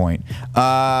up that point.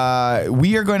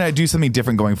 We are going to do something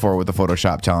different going forward with the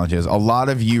Photoshop challenges. A lot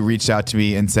of you reached out to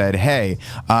me and said, hey,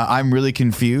 I'm really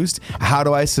confused. How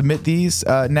do I submit these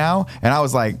now? And I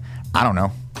was like, I don't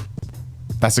know.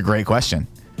 That's a great question.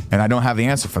 And I don't have the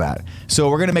answer for that. So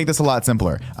we're going to make this a lot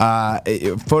simpler.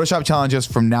 Photoshop challenges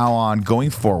from now on, going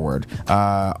forward,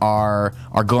 are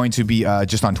going to be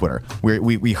just on Twitter.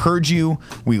 We heard you,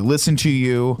 we listened to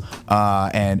you,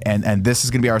 and this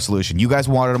is going to be our solution. You guys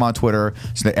wanted them on Twitter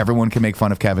so that everyone can make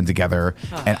fun of Kevin together,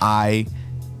 and I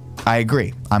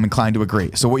agree. I'm inclined to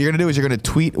agree. So what you're going to do is you're going to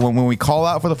tweet when we call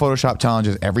out for the Photoshop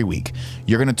challenges every week.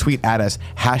 You're going to tweet at us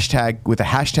with the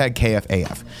hashtag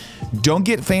KFAF. Don't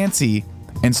get fancy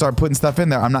and start putting stuff in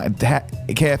there. I'm not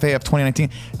KFAF 2019.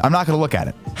 I'm not going to look at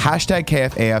it. Hashtag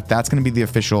KFAF. That's going to be the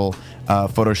official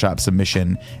Photoshop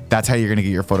submission. That's how you're going to get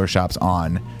your Photoshops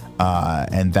on.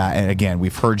 And again,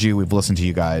 we've heard you. We've listened to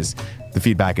you guys. The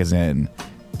feedback is in.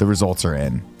 The results are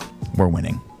in. We're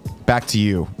winning. Back to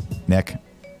you, Nick.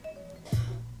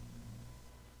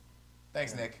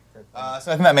 Thanks, Nick. So I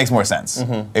think that makes more sense.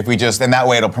 If we just, and that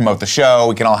way it'll promote the show,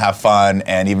 we can all have fun,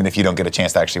 and even if you don't get a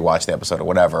chance to actually watch the episode or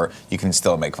whatever, you can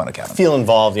still make fun of Kevin. Feel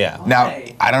involved, yeah. Now,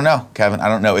 Right. I don't know, Kevin, I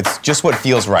don't know. It's just what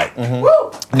feels right.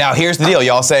 Now, here's the deal.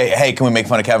 Y'all say, hey, can we make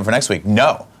fun of Kevin for next week?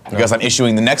 No, because I'm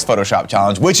issuing the next Photoshop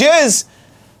challenge, which is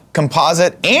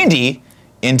composite Andy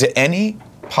into any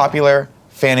popular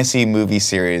fantasy movie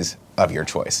series of your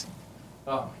choice.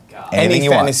 Oh my god. Anything Any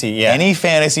you want. fantasy, yeah. Any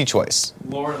fantasy choice.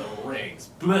 Lord of the Rings.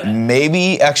 Blech.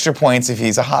 Maybe extra points if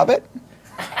he's a hobbit.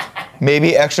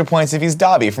 Maybe extra points if he's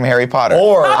Dobby from Harry Potter.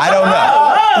 Or I don't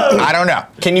know. I don't know.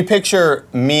 Can you picture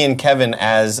me and Kevin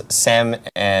as Sam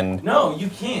and No, you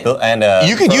can't.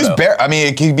 You could use Frodo? Barrett. I mean,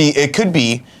 it could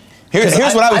be. Here's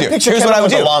what I would do. picture Here's Kevin what I would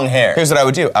with do. the long hair. Here's what I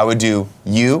would do. I would do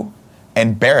you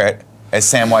and Barrett as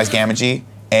Samwise Gamgee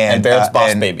And Barrett's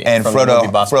Boss Baby and from the Frodo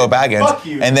movie Boss Baggins. Baby. Fuck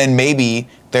you. And then maybe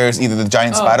there's either the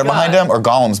giant spider behind God. him or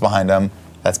Gollum's behind him.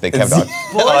 That's Big Kev Dog.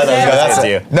 Boys Oh, that's and-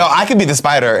 you. No, I could be the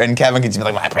spider, and Kevin could just be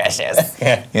like, my precious.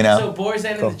 You know? So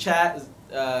Borzan in the chat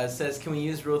says, can we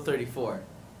use Rule 34?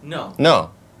 No.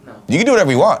 No, You can do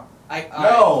whatever you want.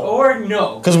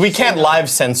 No. because we can't live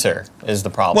censor is the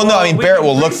problem. Well, no, I mean, we Barrett can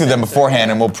will look through them pre-censor.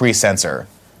 beforehand, and we'll pre-censor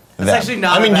them. It's actually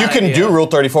not I mean, a you bad can idea. do Rule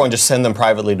 34 and just send them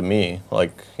privately to me,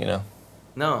 like, you know.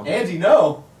 No. Andy,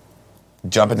 no.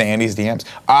 Jump into Andy's DMs.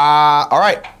 All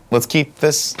right, let's keep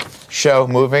this show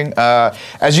moving.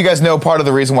 As you guys know, part of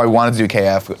the reason why we wanted to do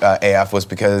AF was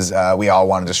because we all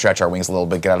wanted to stretch our wings a little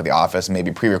bit, get out of the office,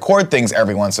 maybe pre-record things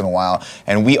every once in a while.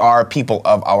 And we are people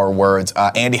of our words.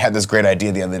 Andy had this great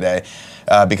idea the other day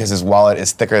because his wallet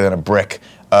is thicker than a brick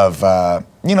of,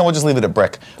 we'll just leave it a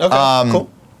brick. Okay, cool.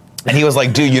 And he was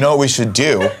like, dude, you know what we should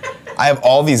do? I have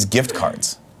all these gift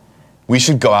cards. We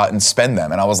should go out and spend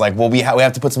them. And I was like, well, we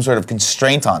have to put some sort of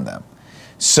constraint on them.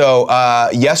 So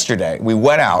yesterday, we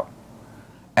went out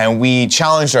and we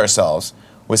challenged ourselves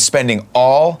with spending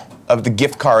all of the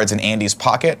gift cards in Andy's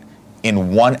pocket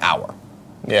in 1 hour.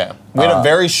 Yeah. We had a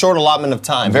very short allotment of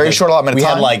time. very because short allotment of we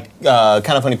time. We had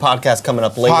Kind of Funny podcast coming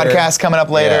up later. Podcast coming up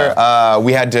later. Yeah.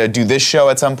 We had to do this show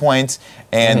at some point,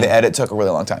 and the edit took a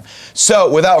really long time.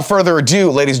 So without further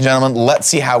ado, ladies and gentlemen, let's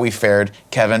see how we fared.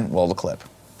 Kevin, roll the clip.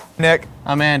 Nick,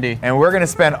 I'm Andy. And we're going to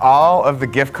spend all of the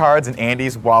gift cards in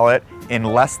Andy's wallet in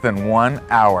less than 1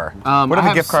 hour. What are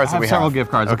the gift cards that we have? Several gift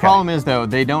cards. Okay. The problem is, though,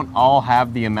 they don't all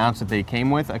have the amounts that they came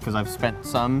with because I've spent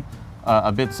some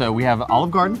a bit. So we have Olive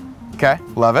Garden, Okay,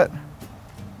 love it.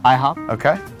 IHOP,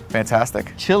 Okay,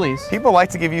 fantastic. Chili's, People like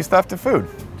to give you stuff to food.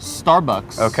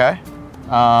 Starbucks. Okay.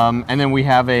 And then we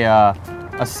have a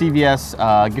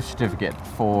CVS gift certificate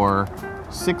for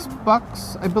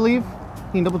 $6, I believe.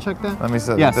 Can you double check that? Let me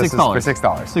see. Yeah, This is $6. for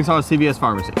 $6. $6 CVS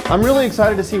Pharmacy. I'm really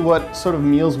excited to see what sort of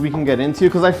meals we can get into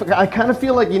because I kind of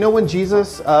feel like, you know, when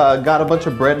Jesus got a bunch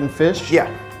of bread and fish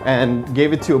Yeah. and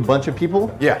gave it to a bunch of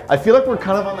people? Yeah. I feel like we're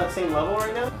kind of on that same level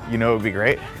right now. You know it would be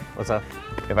great What's up?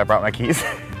 if I brought my keys.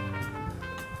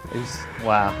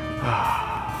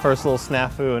 Wow. First little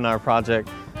snafu in our project.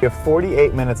 We have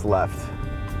 48 minutes left.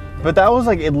 But that was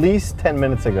like at least 10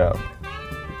 minutes ago.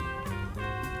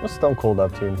 What's Stone Cold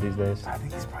up to these days? I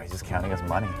think he's probably just counting his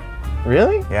money.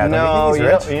 Really? Yeah, don't no, you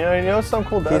think he's rich? You know what Stone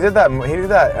Cold does? He did that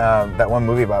one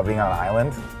movie about being on an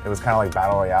island. It was kind of like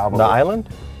Battle Royale. But The Island?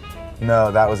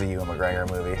 No, that was a Ewan McGregor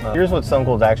movie. Here's what Stone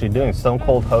Cold's actually doing. Stone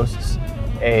Cold hosts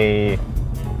a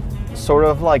sort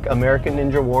of like American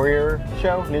Ninja Warrior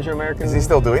show. Ninja American. Is he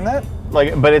still doing that?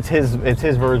 Like, but it's his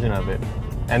version of it.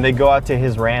 And they go out to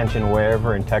his ranch in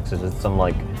wherever in Texas. It's some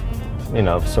like, you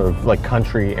know, sort of like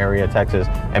country area Texas,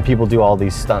 and people do all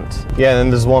these stunts. Yeah, and then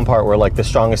there's one part where like the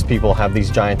strongest people have these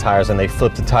giant tires and they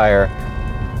flip the tire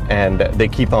and they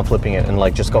keep on flipping it and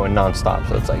like just going nonstop.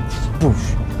 So it's like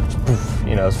poof, poof,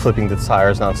 you know, it's flipping the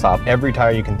tires nonstop. Every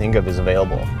tire you can think of is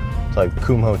available. It's like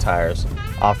Kumho tires,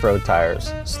 off-road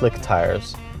tires, slick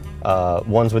tires,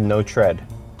 ones with no tread,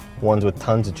 ones with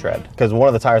tons of tread. Because one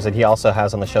of the tires that he also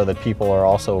has on the show that people are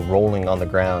also rolling on the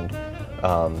ground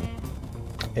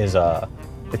is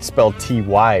it's spelled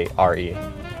T-Y-R-E.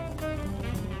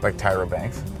 Like Tyra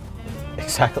Banks.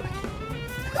 Exactly.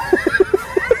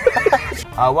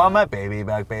 I want my baby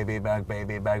back, baby back,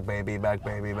 baby back, baby back,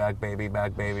 baby back, baby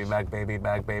back, baby back, baby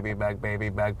back, baby back, baby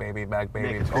back, baby back,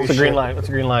 baby. It's a green light. It's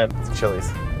a green light. It's Chili's.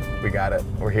 We got it.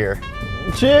 We're here.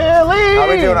 Chili's!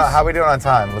 How we doing on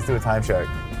time? Let's do a time check.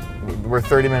 We're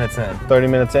 30 minutes in. 30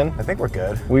 minutes in. I think we're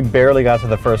good. We barely got to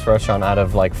the first restaurant out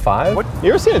of like 5. What? You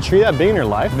ever seen a tree that big in your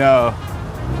life? No.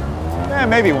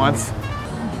 Maybe once.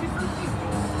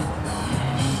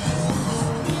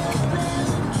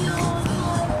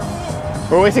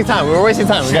 We're wasting time. We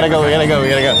gotta go.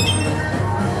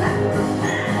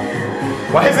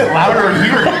 Why is it louder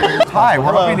here? Hi, we're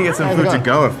Hello. hoping to get some How's food it to going?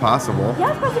 go if possible.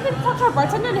 Yeah, of course, you can talk to our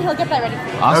bartender and he'll get that ready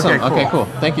for you. Awesome. Okay, cool.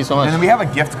 Cool. Thank you so much. And then we have a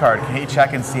gift card. Can you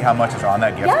check and see how much is on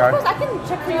that gift Yeah, card? of course, I can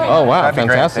check for you right Oh now. wow, That'd be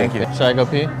great, fantastic. thank you. Should I go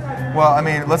pee? Well, I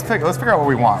mean, let's figure out what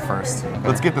we want first.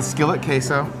 Let's get the skillet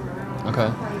queso. Okay.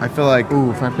 I feel like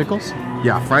Ooh, fried pickles?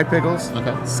 yeah, fried pickles.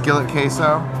 Okay. Skillet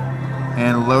queso,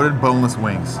 and loaded boneless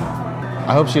wings.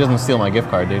 I hope she doesn't steal my gift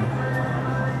card, dude.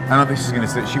 I don't think she's gonna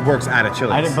sit. She works at a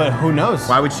Chili's. But who knows?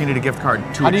 Why would she need a gift card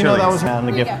to How a do you know that Chili's? was on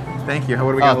the Here you gift? go. Thank you.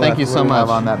 What do we Oh, got thank left? you What so do we have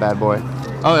much. on that bad boy?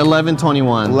 Oh,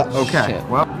 11.21. Okay. Shit.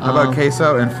 Well, how about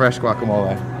queso and fresh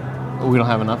guacamole? We don't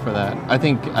have enough for that. I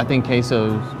think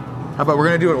queso's. How about we're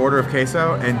gonna do an order of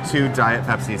queso and 2 Diet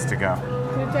Pepsis to go.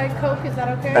 2 Diet Coke, is that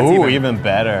okay? That's Ooh, even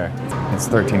better. It's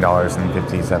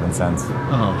 $13.57.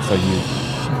 Oh,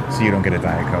 So you don't get a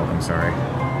Diet Coke. I'm sorry.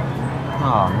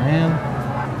 Oh man.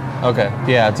 Okay.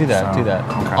 Yeah, do that. So, Do that.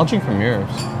 okay. I'll drink from yours.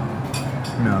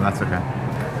 No, that's okay.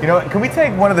 You know what? Can we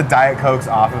take one of the Diet Cokes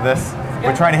off of this?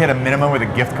 We're trying to hit a minimum with a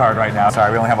gift card right now.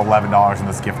 Sorry, we only have $11 in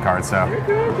this gift card, so. You're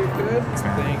good. Thanks,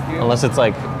 man. Thank you. Unless it's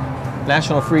like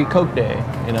National Free Coke Day,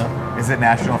 you know. Is it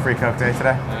National Free Coke Day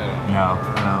today? No.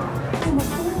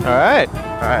 All right.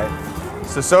 All right.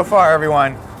 So far,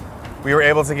 everyone, we were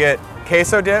able to get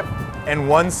queso dip and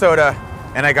 1 soda,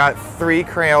 and I got 3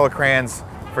 Crayola crayons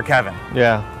for Kevin.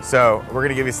 Yeah. So we're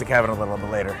gonna give these to Kevin a little bit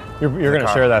later. You're gonna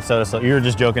car. share that soda. So you're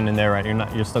just joking in there, right?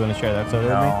 You're still gonna share that soda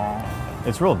with me? No.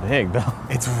 It's real big though.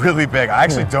 It's really big. I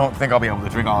actually don't think I'll be able to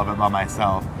drink all of it by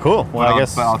myself. Cool. Well, I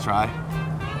guess But I'll try.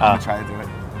 I'm gonna try to do it.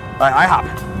 All right, IHOP.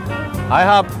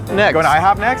 IHOP next. Going to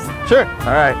IHOP next? Sure.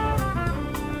 All right.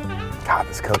 God,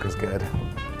 this Coke is good.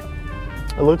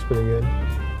 It looks pretty good.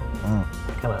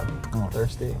 Kind of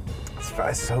thirsty.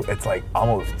 It's like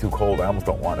almost too cold. I almost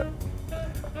don't want it.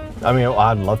 I mean,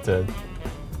 I'd love to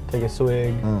take a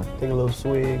swig, take a little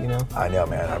swig, you know. I know,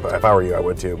 man. If I were you, I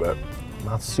would too, but.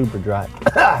 Not super dry.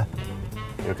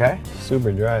 You okay?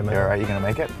 Super dry, man. You all right? You gonna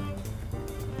make it?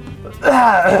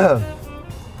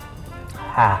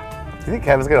 Ha. Do you think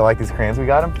Kevin's gonna like these crayons we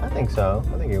got him? I think so.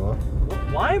 I think he will.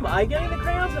 Why am I getting the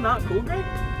crayons and not Cool Greg?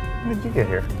 When did you get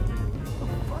here?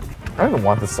 I don't even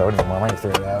want the soda anymore. I might throw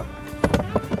it out.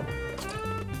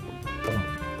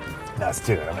 No, it's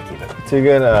too good. I'm gonna keep it. Too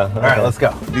good. All right, let's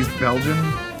go. These Belgian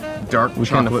dark We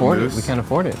can't chocolate afford mousse. it. We can't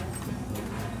afford it.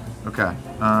 Okay.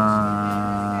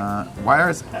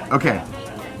 Okay.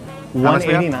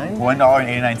 $1.89?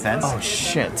 $1.89. Oh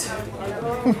shit.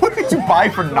 What did you buy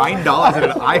for $9 at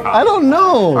an IHOP? I don't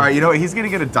know. All right, you know what? He's gonna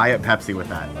get a Diet Pepsi with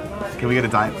that. Can we get a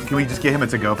Diet? Can we just get him a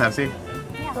to-go Pepsi?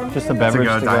 Just a beverage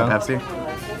To-go to Diet go. Pepsi.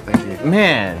 Thank you.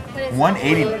 Man.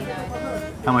 $1.80.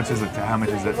 How much is it? How much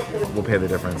is it? We'll pay the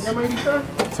difference.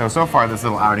 So far, this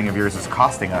little outing of yours is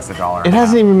costing us $1. It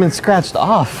hasn't even been scratched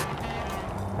off.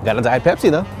 Got a Diet Pepsi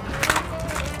though.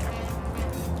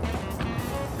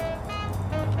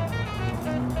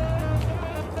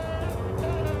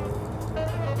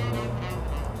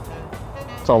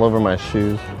 It's all over my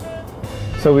shoes.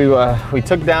 So we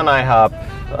took down IHOP.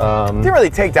 Didn't really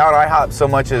take down IHOP so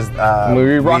much as We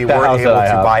rocked the weren't house at able to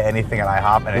IHOP. buy anything at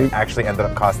IHOP, and it actually ended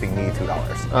up costing me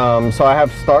 $2. So I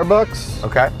have Starbucks,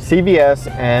 Okay. CVS,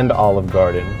 and Olive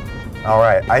Garden. All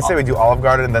right. I say we do Olive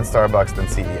Garden, then Starbucks, then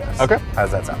CVS. Okay. How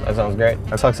does that sound? That sounds great.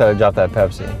 It sucks that I dropped that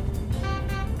Pepsi.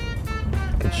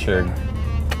 Could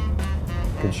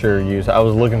sure use. I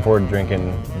was looking forward to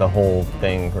drinking the whole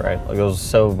thing, right? Like there was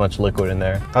so much liquid in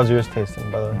there. How's yours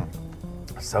tasting, by the way?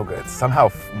 So good.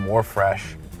 Somehow more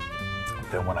fresh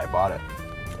than when I bought it.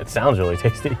 It sounds really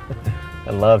tasty.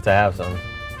 I'd love to have some.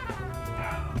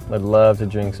 I'd love to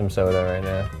drink some soda right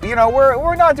now. You know,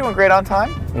 we're not doing great on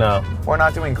time. No. We're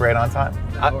not doing great on time.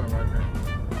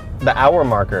 The hour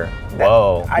marker.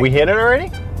 Whoa. We hit it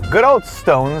already? Good old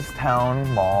Stonestown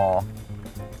Mall.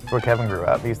 That's where Kevin grew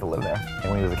up. He used to live there.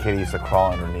 And when he was a kid, he used to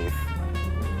crawl underneath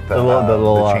the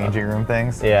little, changing room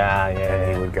things. Yeah.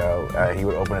 And he would go, he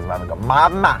would open his mouth and go,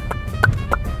 Mama.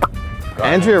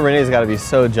 Andrea Renee's got to be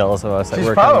so jealous of us that She's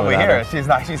we're coming probably without here. her. She's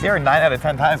not. She's here 9 out of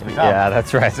 10 times we come. Yeah,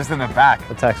 that's right. It's just in the back,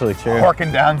 That's actually true.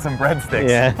 horking down some breadsticks.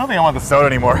 Yeah. I don't think I want the soda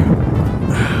anymore.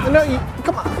 No,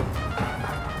 come on.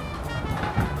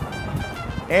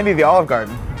 Andy, the Olive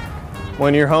Garden.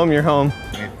 When you're home, you're home.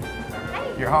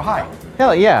 Hi.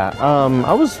 Hell yeah.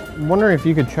 I was wondering if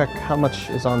you could check how much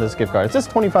is on this gift card. It says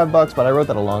 $25, but I wrote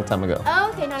that a long time ago.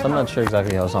 Oh, okay, not So I'm not sure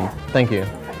exactly how some. Thank you.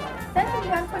 That's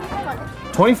you have 25 on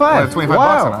it. 25? Yeah, $25 wow,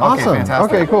 on it. Okay, awesome.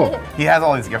 fantastic. Okay, cool. He has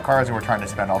all these gift cards, and we're trying to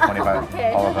spend all 25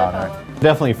 Okay. all of that on it.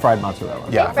 Definitely fried mozzarella.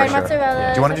 Yeah, for Fried sure.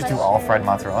 mozzarella. Do you want to just do all sriracha. fried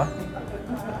mozzarella?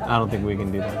 I don't think we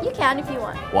can do that. You can if you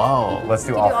want. Whoa. Let's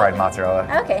do You all do all fried fried?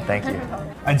 mozzarella. Okay. Thank you.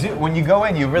 I do. When you go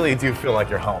in, you really do feel like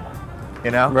you're home. You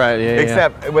know? Right, yeah, yeah.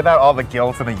 Except without all the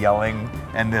guilt and the yelling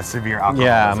and the severe alcoholism.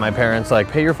 Yeah, my parents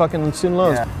like, pay your fucking student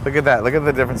loans. Yeah. Look at that. Look at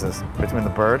the differences between the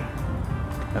Bird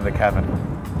and the Kevin.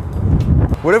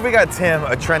 What if we got Tim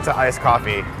a Trenta iced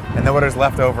coffee, and then what is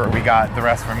left over, we got the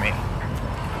rest from me?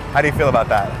 How do you feel about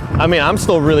that? I mean, I'm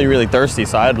still really, really thirsty,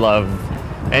 so I'd love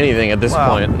anything at this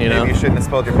Well, point, you know? maybe you shouldn't have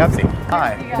spilled your Pepsi.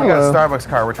 Hi. We got a Starbucks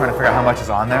card. We're trying to figure out how much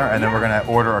is on there, and then we're going to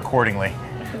order accordingly.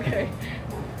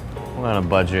 We're on a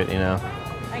budget, you know?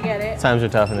 I I get it. Times are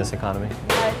tough in this economy.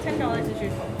 $10 is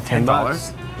usual.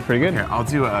 $10. Pretty good. Here, I'll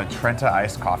do a Trenta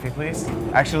iced coffee, please.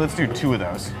 Actually, let's do 2 of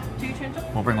those. Do you change it?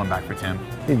 We'll bring one back for Tim.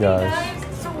 He does.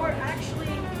 Guys, so we're actually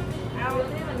out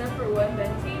of enough for one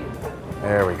venti.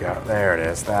 There we go. There it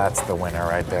is. That's the winner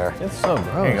right there. It's so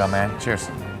gross. Here you go, man. Cheers.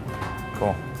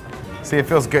 Cool. See, it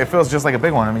feels good. It feels just like a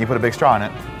big one. I mean, you put a big straw in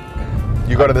it.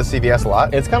 You go to the CVS a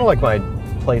lot? It's kind of like my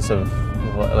place of,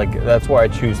 like, that's where I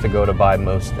choose to go to buy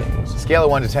most things. Scale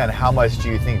of 1 to 10, how much do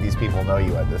you think these people know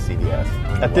you at the CVS?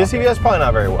 At this CVS, probably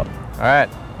not very well. All right,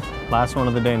 last one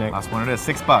of the day, Nick. Last one it is.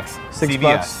 $6. $6.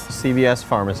 CVS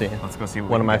Pharmacy. Let's go see what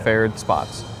One we of my can get. favorite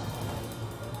spots.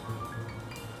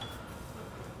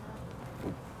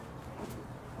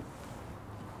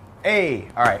 Hey,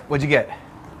 all right. What'd you get?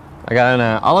 I got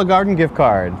an Olive Garden gift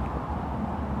card.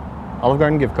 Olive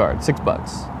Garden gift card, $6.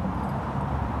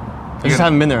 I just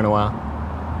haven't been there in a while.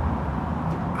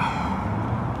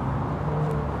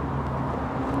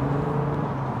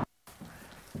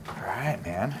 All right,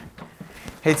 man.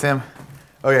 Hey, Tim.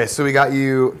 Okay, so we got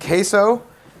you queso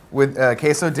with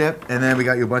queso dip, and then we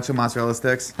got you a bunch of mozzarella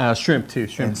sticks. Shrimp too.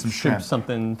 Shrimp. And some shrimp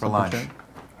Something for lunch. Shrimp.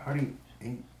 I already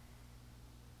ate.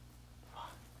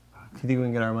 Do you think we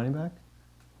can get our money back?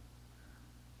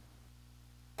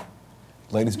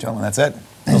 Ladies and gentlemen, that's it.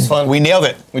 It was fun. We nailed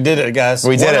it. We did it, guys.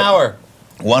 We did 1 it. hour.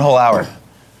 1 whole hour.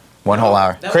 1 whole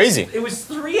hour. That Crazy. It was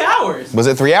 3 hours. Was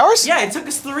it 3 hours? Yeah, it took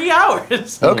us 3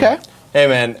 hours. Okay. Hey,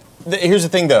 man. Here's the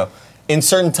thing, though. In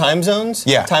certain time zones,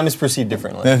 Yeah. time is perceived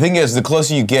differently. The thing is, the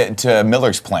closer you get to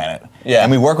Miller's planet, Yeah.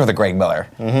 and we work with a Greg Miller,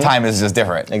 time is just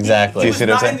different. Exactly. He You was see what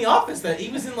I'm not in saying? the office. That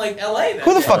he was in like LA.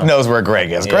 Who the fuck knows where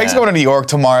Greg is? Greg's Yeah. going to New York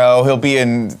tomorrow. He'll be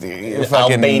in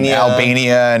fucking Albania.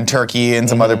 Albania and Turkey and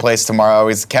some other place tomorrow.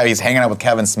 He's hanging out with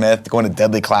Kevin Smith, going to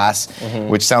Deadly Class,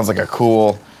 which sounds like a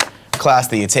cool class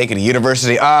that you take at a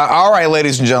university. All right,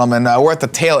 ladies and gentlemen, we're at the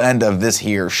tail end of this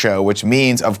here show, which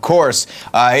means, of course,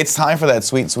 it's time for that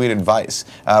sweet, sweet advice.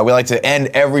 We like to end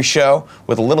every show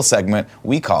with a little segment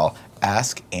we call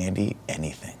Ask Andy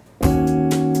Anything.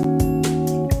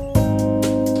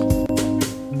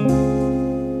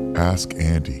 Ask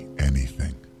Andy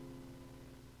anything.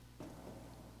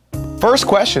 First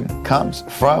question comes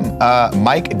from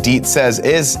Mike Dietz says,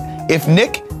 if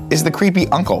Nick is the creepy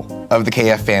uncle of the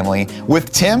KF family,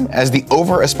 with Tim as the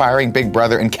over-aspiring big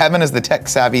brother and Kevin as the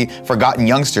tech-savvy forgotten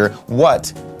youngster,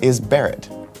 what is Barrett?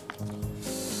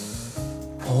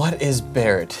 What is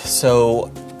Barrett? So,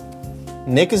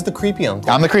 Nick is the creepy uncle.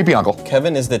 I'm the creepy uncle.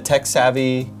 Kevin is the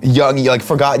tech-savvy. Young, like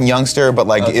forgotten youngster, but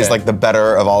like is Okay. like the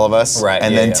better of all of us. Right,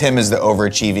 And yeah, then yeah. Tim is the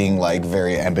overachieving, like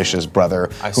very ambitious brother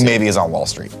I who see. maybe is on Wall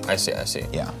Street. I see.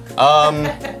 Yeah.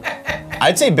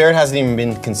 I'd say Barrett hasn't even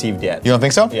been conceived yet. You don't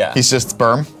think so? Yeah. He's just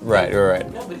sperm. Right.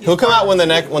 He'll come out when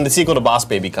the sequel to Boss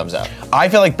Baby comes out. I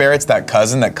feel like Barrett's that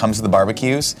cousin that comes to the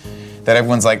barbecues that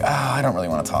everyone's like, oh, I don't really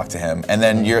want to talk to him. And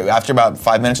then you're after about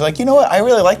 5 minutes, you're like, you know what? I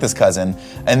really like this cousin.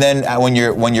 And then when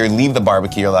you leave the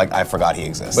barbecue, you're like, I forgot he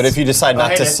exists. But if you decide not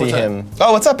hey, to Nick, see what's up? him,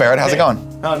 oh, what's up, Barrett? How's it going?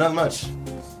 No, not much.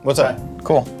 what's up?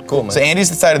 Cool. Cool, man. So Andy's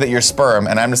decided that you're sperm,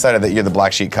 and I'm decided that you're the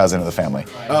black sheep cousin of the family.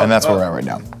 And that's where we're at right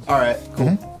now. All right,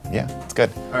 cool. Yeah, it's good.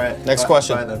 All right. Next bye-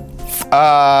 question. bye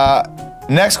then.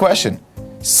 Next question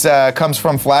comes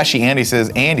from Flashy Andy. Says,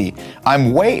 Andy,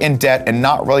 I'm way in debt and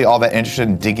not really all that interested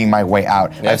in digging my way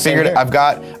out. Yeah, I same figured here. I've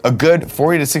got a good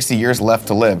 40 to 60 years left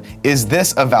to live. Is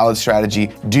this a valid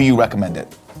strategy? Do you recommend it?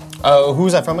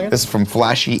 Who's that from again? This is from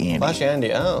Flashy Andy. Flash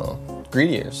Andy. Oh,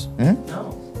 greedy ears. No.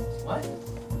 What?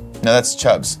 No, that's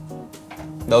Chubbs.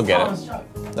 They'll get Oh, it. it's Chuck.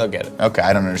 They'll get it. Okay,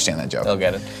 I don't understand that joke. They'll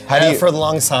get it. How do you- For the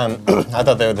longest time, I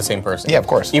thought they were the same person. Yeah, of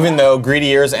course. Even though Greedy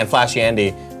Ears and Flashy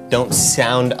Andy don't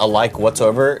sound alike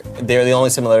whatsoever, they're the only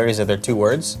similarities that they're two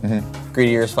words.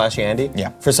 Greedy Ears, Flashy Andy. Yeah.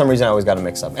 For some reason, I always got them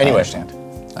mixed up. I Anyway, understand.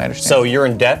 I understand. so you're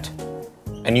in debt,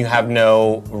 and you have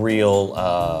no real,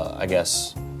 I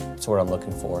guess, that's what I'm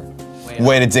looking for.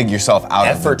 way to dig yourself out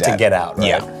of the Effort to debt. get out, right?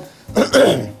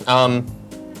 Yeah.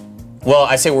 Well,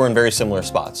 I say we're in very similar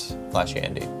spots, Flashy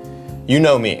Andy. You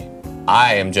know me.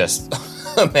 I am just,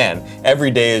 man,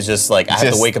 every day is just like, I have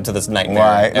Just- to wake up to this nightmare.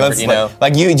 Right. Every, you know?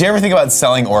 Like, do you ever think about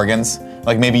selling organs?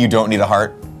 Like maybe you don't need a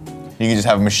heart. You can just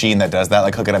have a machine that does that,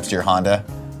 like hook it up to your Honda.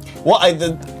 Well,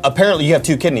 apparently you have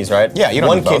two kidneys, right? Yeah, you don't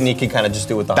One need both. kidney can kind of just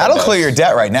do what the That'll heart clear does. your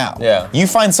debt right now. Yeah. You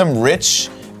find some rich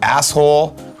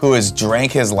asshole who has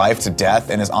drank his life to death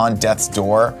and is on death's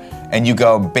door, and you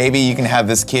go, baby, you can have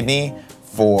this kidney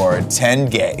for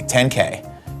 10K,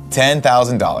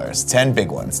 $10,000, 10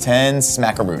 big ones, 10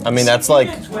 smackaroons. I mean, that's You like,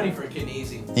 get 20 for a kidney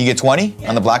easy. You get 20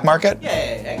 on the black market? Yeah,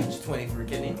 I get you 20 for a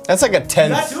kidney. that's like a You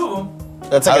tenth. got two of them.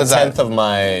 That's How like a does that- tenth of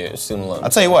my student loan. I'll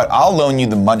tell you what, I'll loan you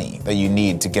the money that you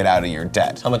need to get out of your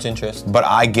debt. How much interest? But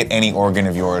I get any organ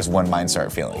of yours when mine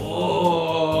start feeling.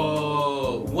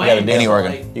 Oh, You got a deal. Any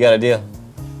organ. You got a deal.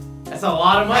 That's a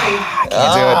lot of money. Can't do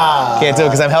it. Can't do it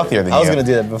because I'm healthier than you. I was gonna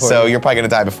do that before So you. you're probably gonna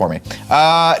die before me.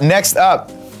 Next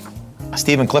up,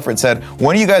 Stephen Clifford said,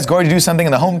 when are you guys going to do something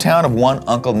in the hometown of one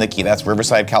Uncle Nicky? That's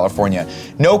Riverside, California.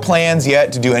 No plans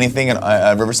yet to do anything in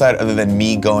Riverside other than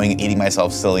me going and eating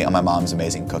myself silly on my mom's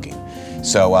amazing cooking.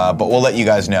 So, but we'll let you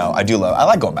guys know. I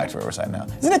like going back to Riverside now.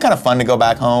 Isn't it kind of fun to go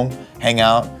back home, hang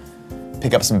out,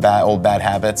 pick up some old bad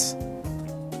habits?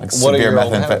 Like What are severe your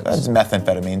old habits?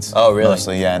 methamphetamines. Oh, really?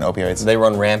 Mostly, yeah, and opioids. Do they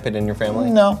run rampant in your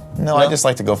family? No, I just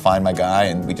like to go find my guy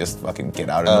and we just fucking get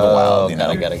out into the wild, you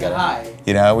know? Got it. Hi.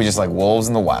 You know, we just like wolves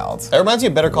in the wild. That reminds me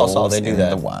of Better Call Saul. Wolves They do in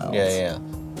that. the wild. Yeah.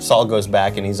 Saul goes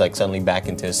back and he's like suddenly back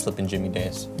into his Slippin' Jimmy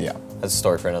days. Yeah. That's a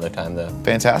story for another time, though.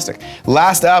 Fantastic.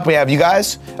 Last up, we have you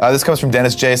guys. This comes from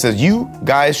Dennis J. Says, you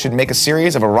guys should make a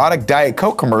series of erotic Diet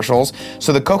Coke commercials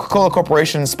so the Coca-Cola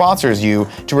Corporation sponsors you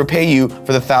to repay you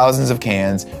for the thousands of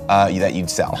cans that you'd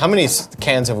sell. How many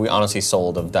cans have we honestly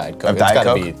sold of Diet Coke? Of Diet it's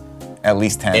gotta Coke? be At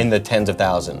least 10. in the tens of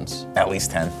thousands. At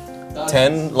least 10.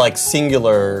 10 like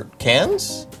singular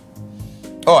cans?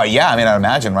 Oh, yeah, I mean, I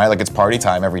imagine, right? Like, it's party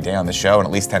time every day on the show, and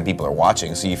at least 10 people are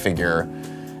watching, so you figure,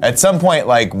 at some point,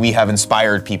 like, we have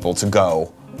inspired people to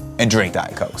go and drink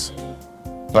Diet Cokes.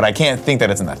 But I can't think that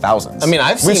it's in the thousands. I mean,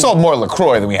 We've sold more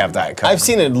LaCroix than we have Diet Coke. I've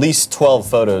seen at least 12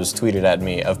 photos tweeted at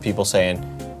me of people saying,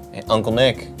 hey, Uncle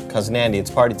Nick, Cousin Andy, it's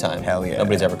party time. Hell yeah.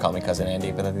 Nobody's ever called me Cousin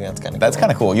Andy, but I think that's kind of That's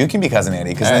kind of cool. You can be Cousin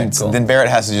Andy, because Alright, cool. then Barrett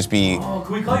has to just be... Oh,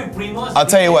 can we call you Primos? I'll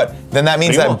tell you what, then that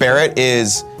means Primo. that Barrett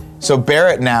is... So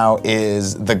Barrett now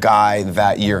is the guy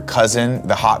that your cousin,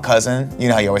 the hot cousin, you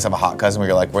know how you always have a hot cousin where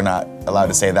you're like, we're not allowed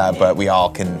to say that, but we're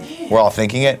all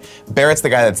thinking it. Barrett's the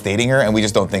guy that's dating her, and we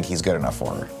just don't think he's good enough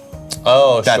for her.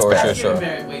 Oh, That's sure, bad. sure.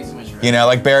 Barrett way too much credit. You know,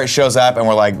 like Barrett shows up and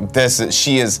we're like,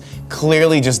 she is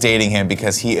clearly just dating him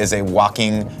because he is a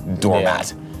walking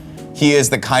doormat. He is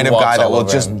the kind of Walks guy that all will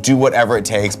over just him. do whatever it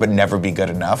takes but never be good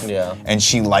enough. Yeah. And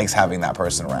she likes having that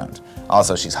person around.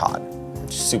 Also, she's hot.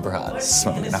 Super hot. What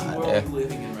Smoking fantasy hot. world Yeah. are we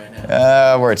living in right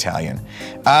now? We're Italian.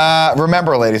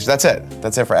 Remember, ladies, that's it.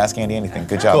 That's it for Ask Andy Anything.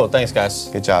 Good job. Cool, thanks, guys.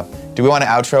 Good job. Do we want to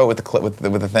outro it with the clip with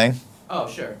the thing? Oh,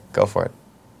 sure. Go for it.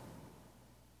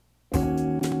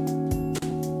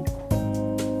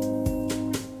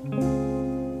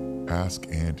 Ask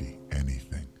Andy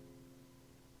anything.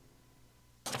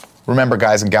 Remember,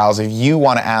 guys and gals, if you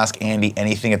want to ask Andy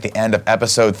anything at the end of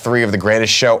episode 3 of the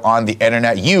greatest show on the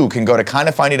internet, you can go to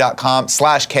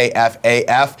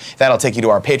kindoffunny.com/KFAF. That'll take you to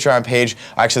our Patreon page.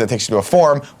 Actually, that takes you to a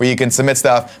forum where you can submit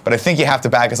stuff, but I think you have to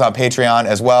back us on Patreon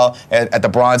as well at the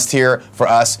bronze tier for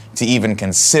us to even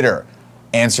consider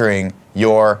answering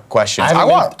your questions.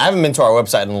 I haven't been to our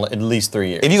website in at least 3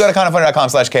 years. If you go to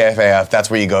kindoffunny.com/KFAF, that's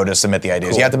where you go to submit the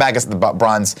ideas. Cool. You have to back us at the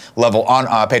bronze level on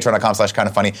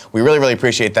patreon.com/kindoffunny. We really, really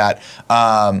appreciate that.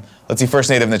 Let's see, First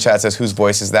Native in the chat says, whose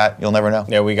voice is that? You'll never know.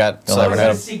 Yeah, we got. You'll never Is know.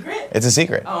 that a secret? It's a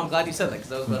secret. Oh, I'm glad you said that because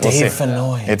that was about We'll Dave see.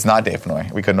 Fennoy. It's not Dave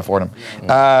Fennoy. We couldn't afford him.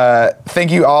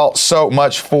 Thank you all so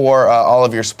much for all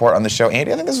of your support on the show.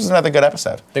 Andy, I think this was another good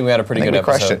episode. I think we had a pretty good we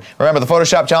crushed episode. it. Remember, the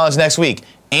Photoshop challenge next week.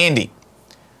 Andy,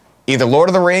 either Lord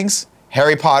of the Rings,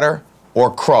 Harry Potter,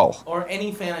 or Krull. Or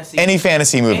any fantasy. Any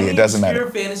fantasy movie, it doesn't matter.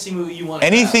 Any fantasy movie you want.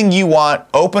 Anything you want,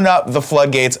 open up the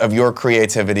floodgates of your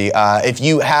creativity. If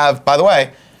you have, by the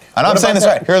way, I know I'm saying this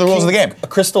right. Here are the rules of the game. The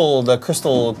crystal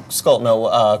skull. No.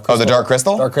 Oh, the Dark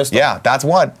Crystal? Dark Crystal. Yeah, that's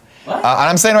one. What? And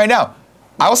I'm saying right now,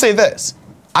 I will say this.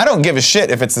 I don't give a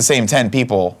shit if it's the same 10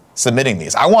 people submitting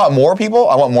these. I want more people.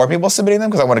 I want more people submitting them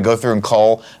because I want to go through and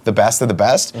cull the best of the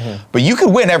best. Mm-hmm. But you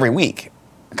could win every week.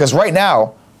 Because right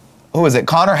now, who is it?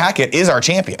 Connor Hackett is our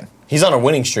champion. He's on a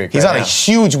winning streak. He's right on a now.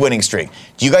 huge winning streak.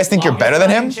 Do you guys think you're better than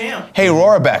him? Longest running champ. Hey,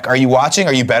 Rorabeck, are you watching?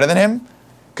 Are you better than him?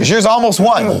 Because yours almost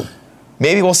won.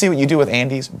 Maybe we'll see what you do with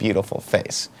Andy's beautiful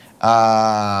face.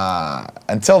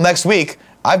 Until next week,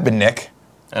 I've been Nick,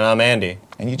 And I'm Andy.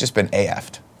 and you've just been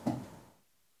AF'd.